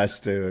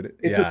Midwest, dude.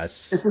 It's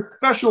Yes. it's a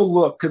special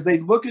look, because they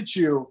look at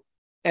you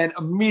and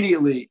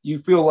immediately you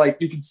feel like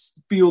you can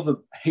feel the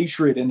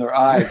hatred in their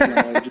eyes.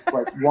 They're just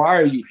like, why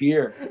are you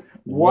here?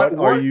 What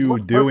are you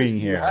what doing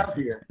purpose do you have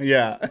here?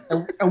 Yeah.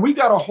 And we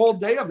got a whole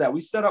day of that. We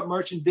set up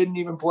merch and didn't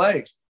even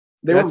play.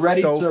 They That's were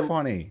ready so to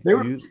funny. They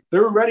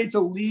were ready to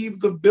leave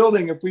the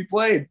building if we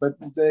played, but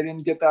they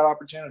didn't get that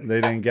opportunity.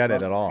 They didn't get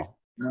it at all.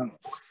 No.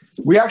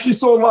 We actually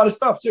sold a lot of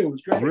stuff too. It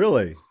was great.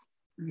 Really?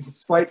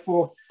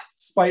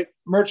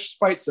 Merch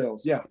spite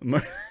sales. Yeah.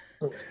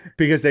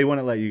 Because they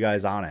wouldn't let you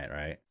guys on it,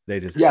 right? They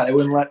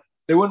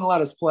wouldn't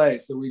let us play,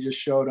 so we just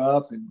showed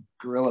up and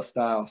guerrilla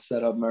style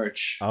set up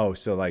merch. Oh,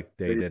 so like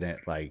they didn't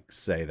like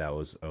say that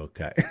was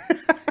okay.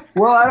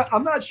 Well,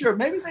 I'm not sure.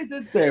 Maybe they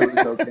did say it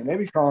was okay.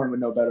 Maybe Colin would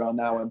know better on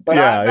that one. But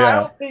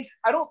I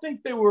don't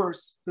think they were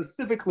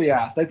specifically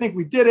asked. I think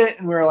we did it,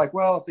 and we were like,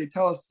 well, if they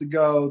tell us to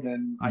go,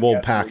 then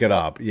we'll pack it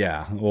up.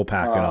 Yeah, we'll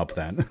pack it up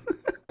then.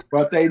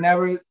 But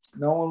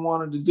no one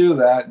wanted to do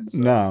that. And so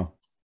no.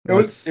 It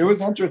was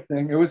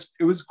interesting. It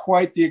was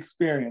quite the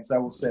experience, I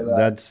will say that.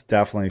 That's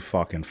definitely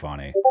fucking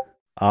funny.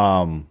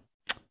 What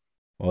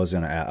was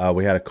gonna add?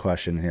 We had a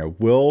question here.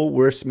 Will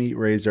Worst Meat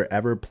Razor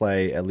ever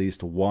play at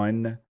least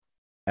one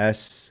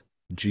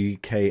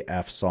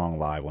SGKF song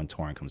live when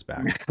touring comes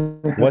back?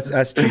 What's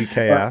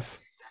SGKF?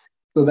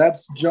 So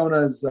that's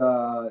Jonah's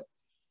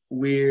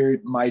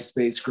weird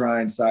MySpace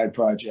grind side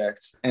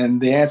project, and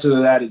the answer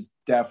to that is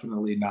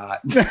definitely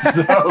not.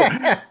 So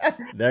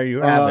there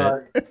you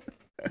have it.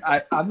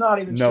 I'm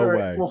not even no sure.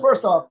 Way. Well,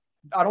 first off,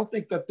 I don't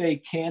think that they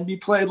can be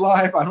played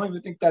live. I don't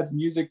even think that's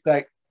music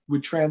that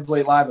would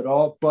translate live at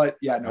all. But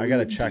yeah, no, I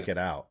gotta check it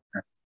out.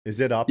 Is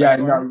it up? Yeah,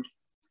 no,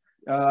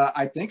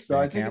 I think so. Bandcamp?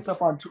 I think it's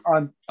up on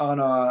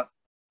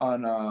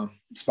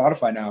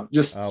Spotify now.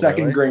 Just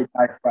Second really? Grade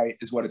Knife Fight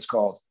is what it's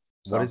called.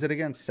 So, what is it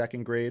again?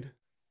 Second Grade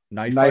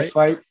Knife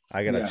Fight.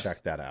 I gotta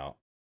check that out.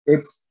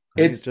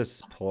 It's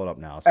just pull it up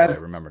now so I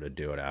remember to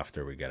do it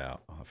after we get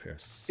out off here.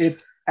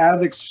 It's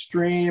as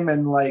extreme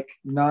and like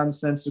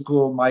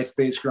nonsensical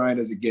MySpace grind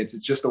as it gets.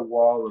 It's just a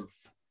wall of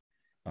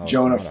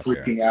Jonah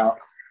freaking out.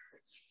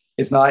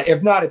 It's not.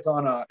 If not, it's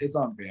on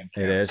Bandcamp.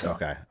 It is? So.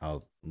 Okay.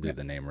 I'll leave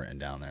the name written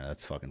down there.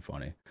 That's fucking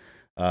funny.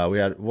 We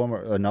had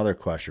another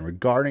question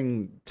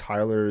regarding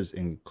Tyler's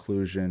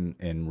inclusion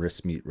in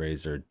Wrist Meat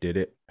Razor. Did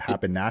it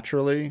happen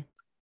naturally,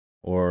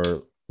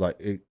 or like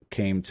it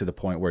came to the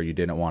point where you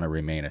didn't want to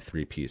remain a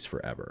 3-piece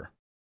forever?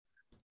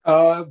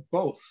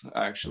 Both,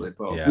 actually.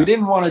 Both. Yeah. We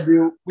didn't want to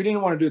do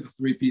the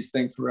 3-piece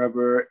thing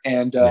forever.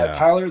 And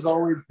Tyler's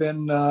always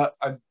been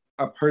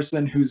a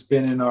person who's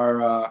been in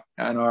our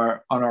on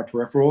our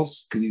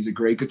peripherals, because he's a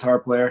great guitar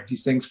player. He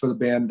sings for the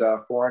band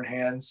Foreign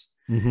Hands,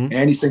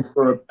 and he sings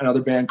for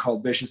another band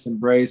called Vicious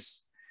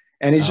Embrace.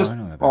 And he's just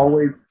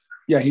always,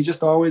 he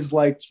just always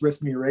liked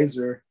Wrist Meat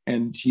Razor,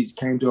 and he's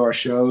came to our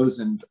shows,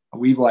 and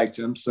we've liked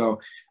him. So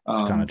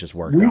kind of just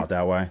worked out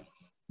that way.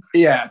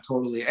 Yeah,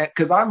 totally.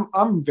 Because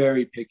I'm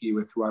very picky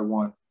with who I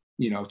want,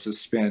 to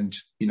spend,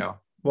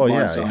 Well,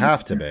 yeah, you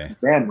have to be.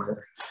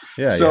 Bandwidth.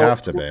 Yeah, so, you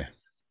have to be.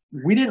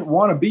 We didn't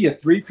want to be a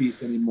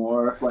 3-piece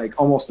anymore, like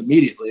almost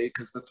immediately,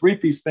 because the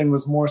 3-piece thing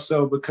was more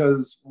so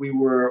because we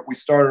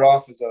started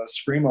off as a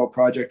screamo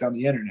project on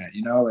the internet,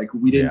 like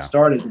we didn't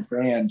start as a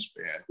band.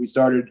 We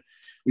started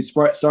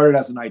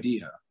as an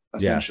idea,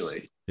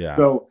 essentially. Yes. Yeah.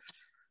 So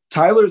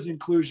Tyler's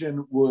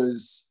inclusion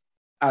was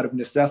out of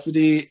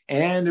necessity,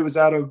 and it was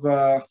out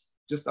of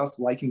just us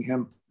liking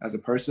him as a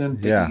person.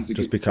 Yeah,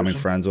 just becoming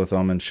friends with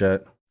him and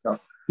shit. So,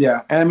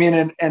 yeah, I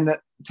mean, and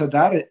to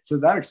that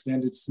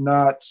extent, it's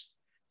not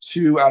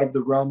too out of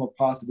the realm of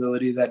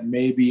possibility that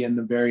maybe in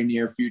the very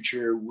near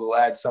future we'll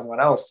add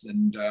someone else,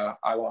 and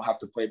I won't have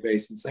to play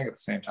bass and sing at the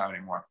same time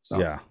anymore. So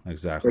yeah,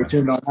 exactly. Stay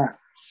tuned on that.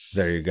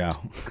 There you go.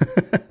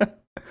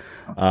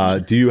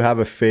 Do you have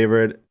a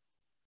favorite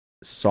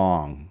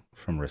song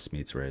from Wrist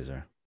Meat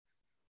Razor?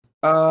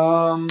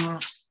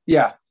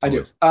 Yeah, I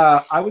do.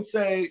 I would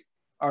say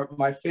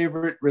my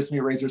favorite Wrist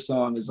Meat Razor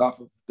song is off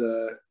of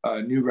the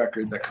new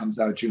record that comes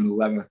out June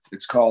 11th.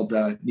 It's called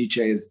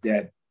Nietzsche is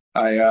Dead.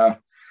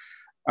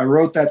 I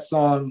wrote that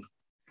song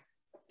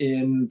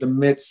in the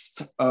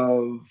midst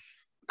of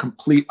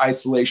complete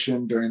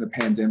isolation during the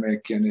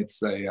pandemic, and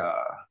it's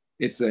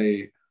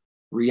a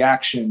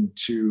reaction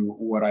to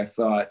what I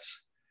thought,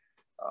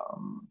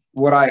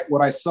 what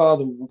I saw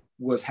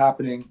was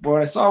happening.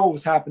 What I saw what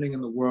was happening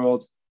in the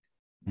world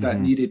that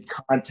needed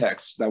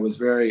context, that was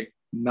very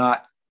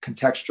not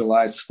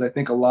contextualized. Because I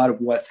think a lot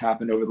of what's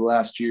happened over the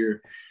last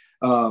year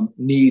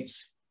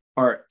needs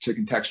art to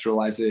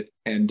contextualize it,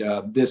 and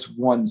this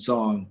one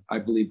song, I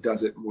believe,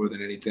 does it more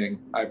than anything.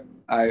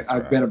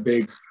 I've been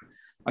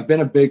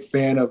a big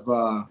fan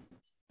of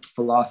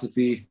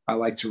philosophy. I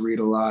like to read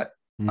a lot.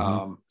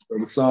 So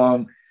the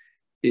song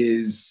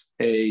is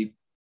a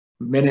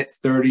 1 minute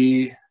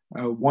 30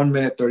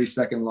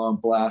 second long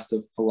blast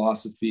of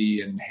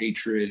philosophy and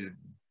hatred.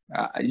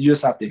 You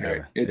just have to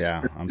hear it.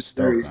 I'm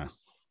stoked, man.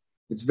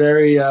 It's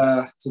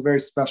a very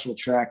special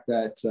track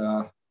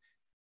that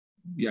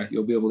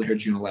you'll be able to hear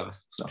June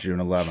 11th. So June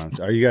 11th.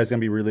 Are you guys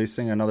gonna be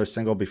releasing another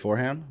single before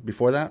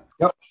that?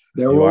 Yep.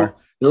 There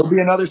will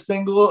be another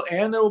single,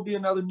 and there will be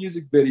another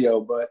music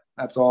video, but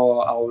that's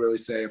all I'll really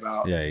say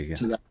about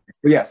that.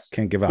 But yes.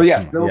 Can't give out. But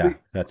yeah,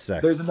 that's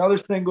sick. There's another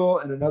single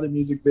and another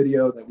music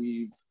video that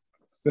we've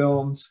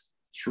filmed.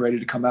 It's ready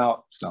to come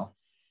out. So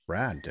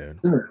rad, dude.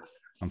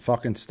 I'm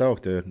fucking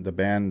stoked, dude. The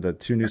band, the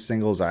 2 new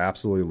singles I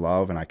absolutely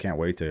love, and I can't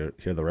wait to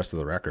hear the rest of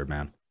the record,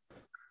 man.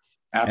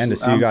 Absolutely. And to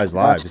see you guys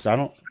live, because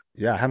I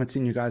haven't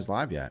seen you guys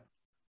live yet.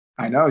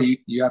 I know you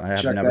have to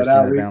check that out. I've never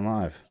seen the band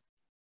live.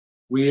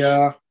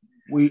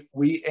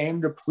 We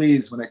aim to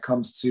please when it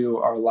comes to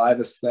our live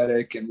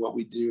aesthetic and what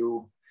we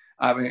do.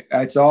 I mean,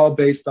 it's all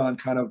based on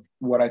kind of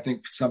what I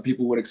think some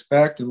people would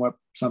expect and what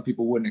some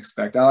people wouldn't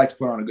expect. I like to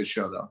put on a good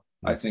show, though.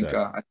 I think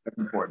that's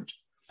important.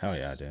 Hell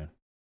yeah, dude.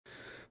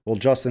 Well,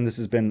 Justin, this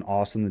has been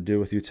awesome to do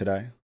with you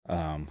today.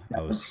 I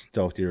was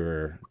stoked you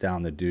were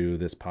down to do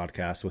this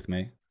podcast with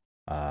me.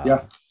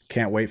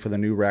 Can't wait for the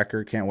new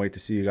record. Can't wait to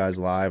see you guys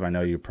live. I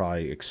know you're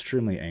probably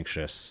extremely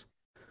anxious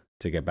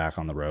to get back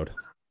on the road.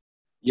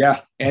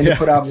 Yeah, and to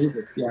put out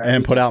music. Yeah,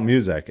 and put out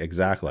music,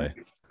 exactly.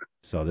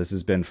 So this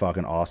has been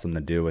fucking awesome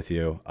to do with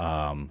you.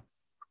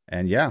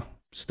 And yeah,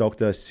 stoked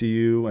to see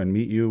you and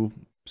meet you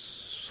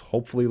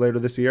hopefully later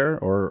this year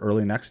or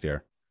early next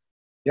year.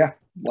 Yeah,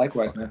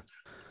 likewise, man.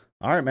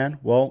 All right, man.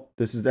 Well,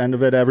 this is the end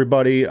of it,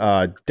 everybody.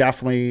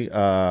 Definitely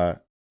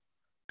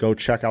go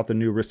check out the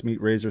new Wrist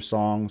Meet Razor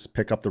songs.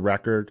 Pick up the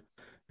record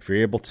if you're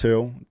able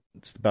to.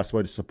 It's the best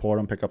way to support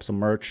them. Pick up some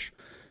merch.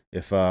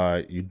 If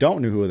you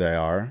don't know who they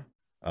are,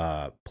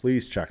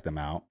 please check them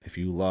out. If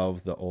you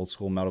love the old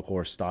school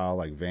metalcore style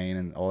like Vane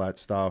and all that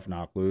stuff,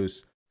 Knock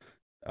Loose,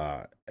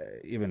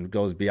 even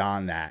goes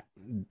beyond that.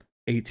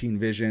 18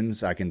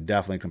 Visions, I can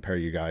definitely compare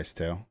you guys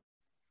to.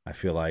 I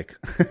feel like,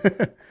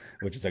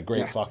 which is a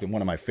great fucking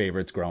one of my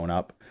favorites growing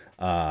up.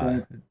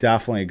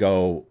 Definitely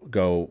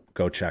go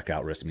check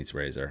out Wrist Meets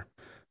Razor.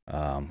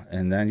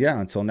 And then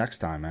until next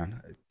time,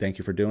 man. Thank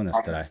you for doing this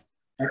today.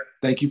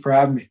 Thank you for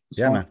having me.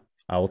 Man.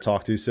 I will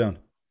talk to you soon.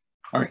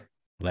 All right.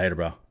 Later,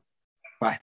 bro.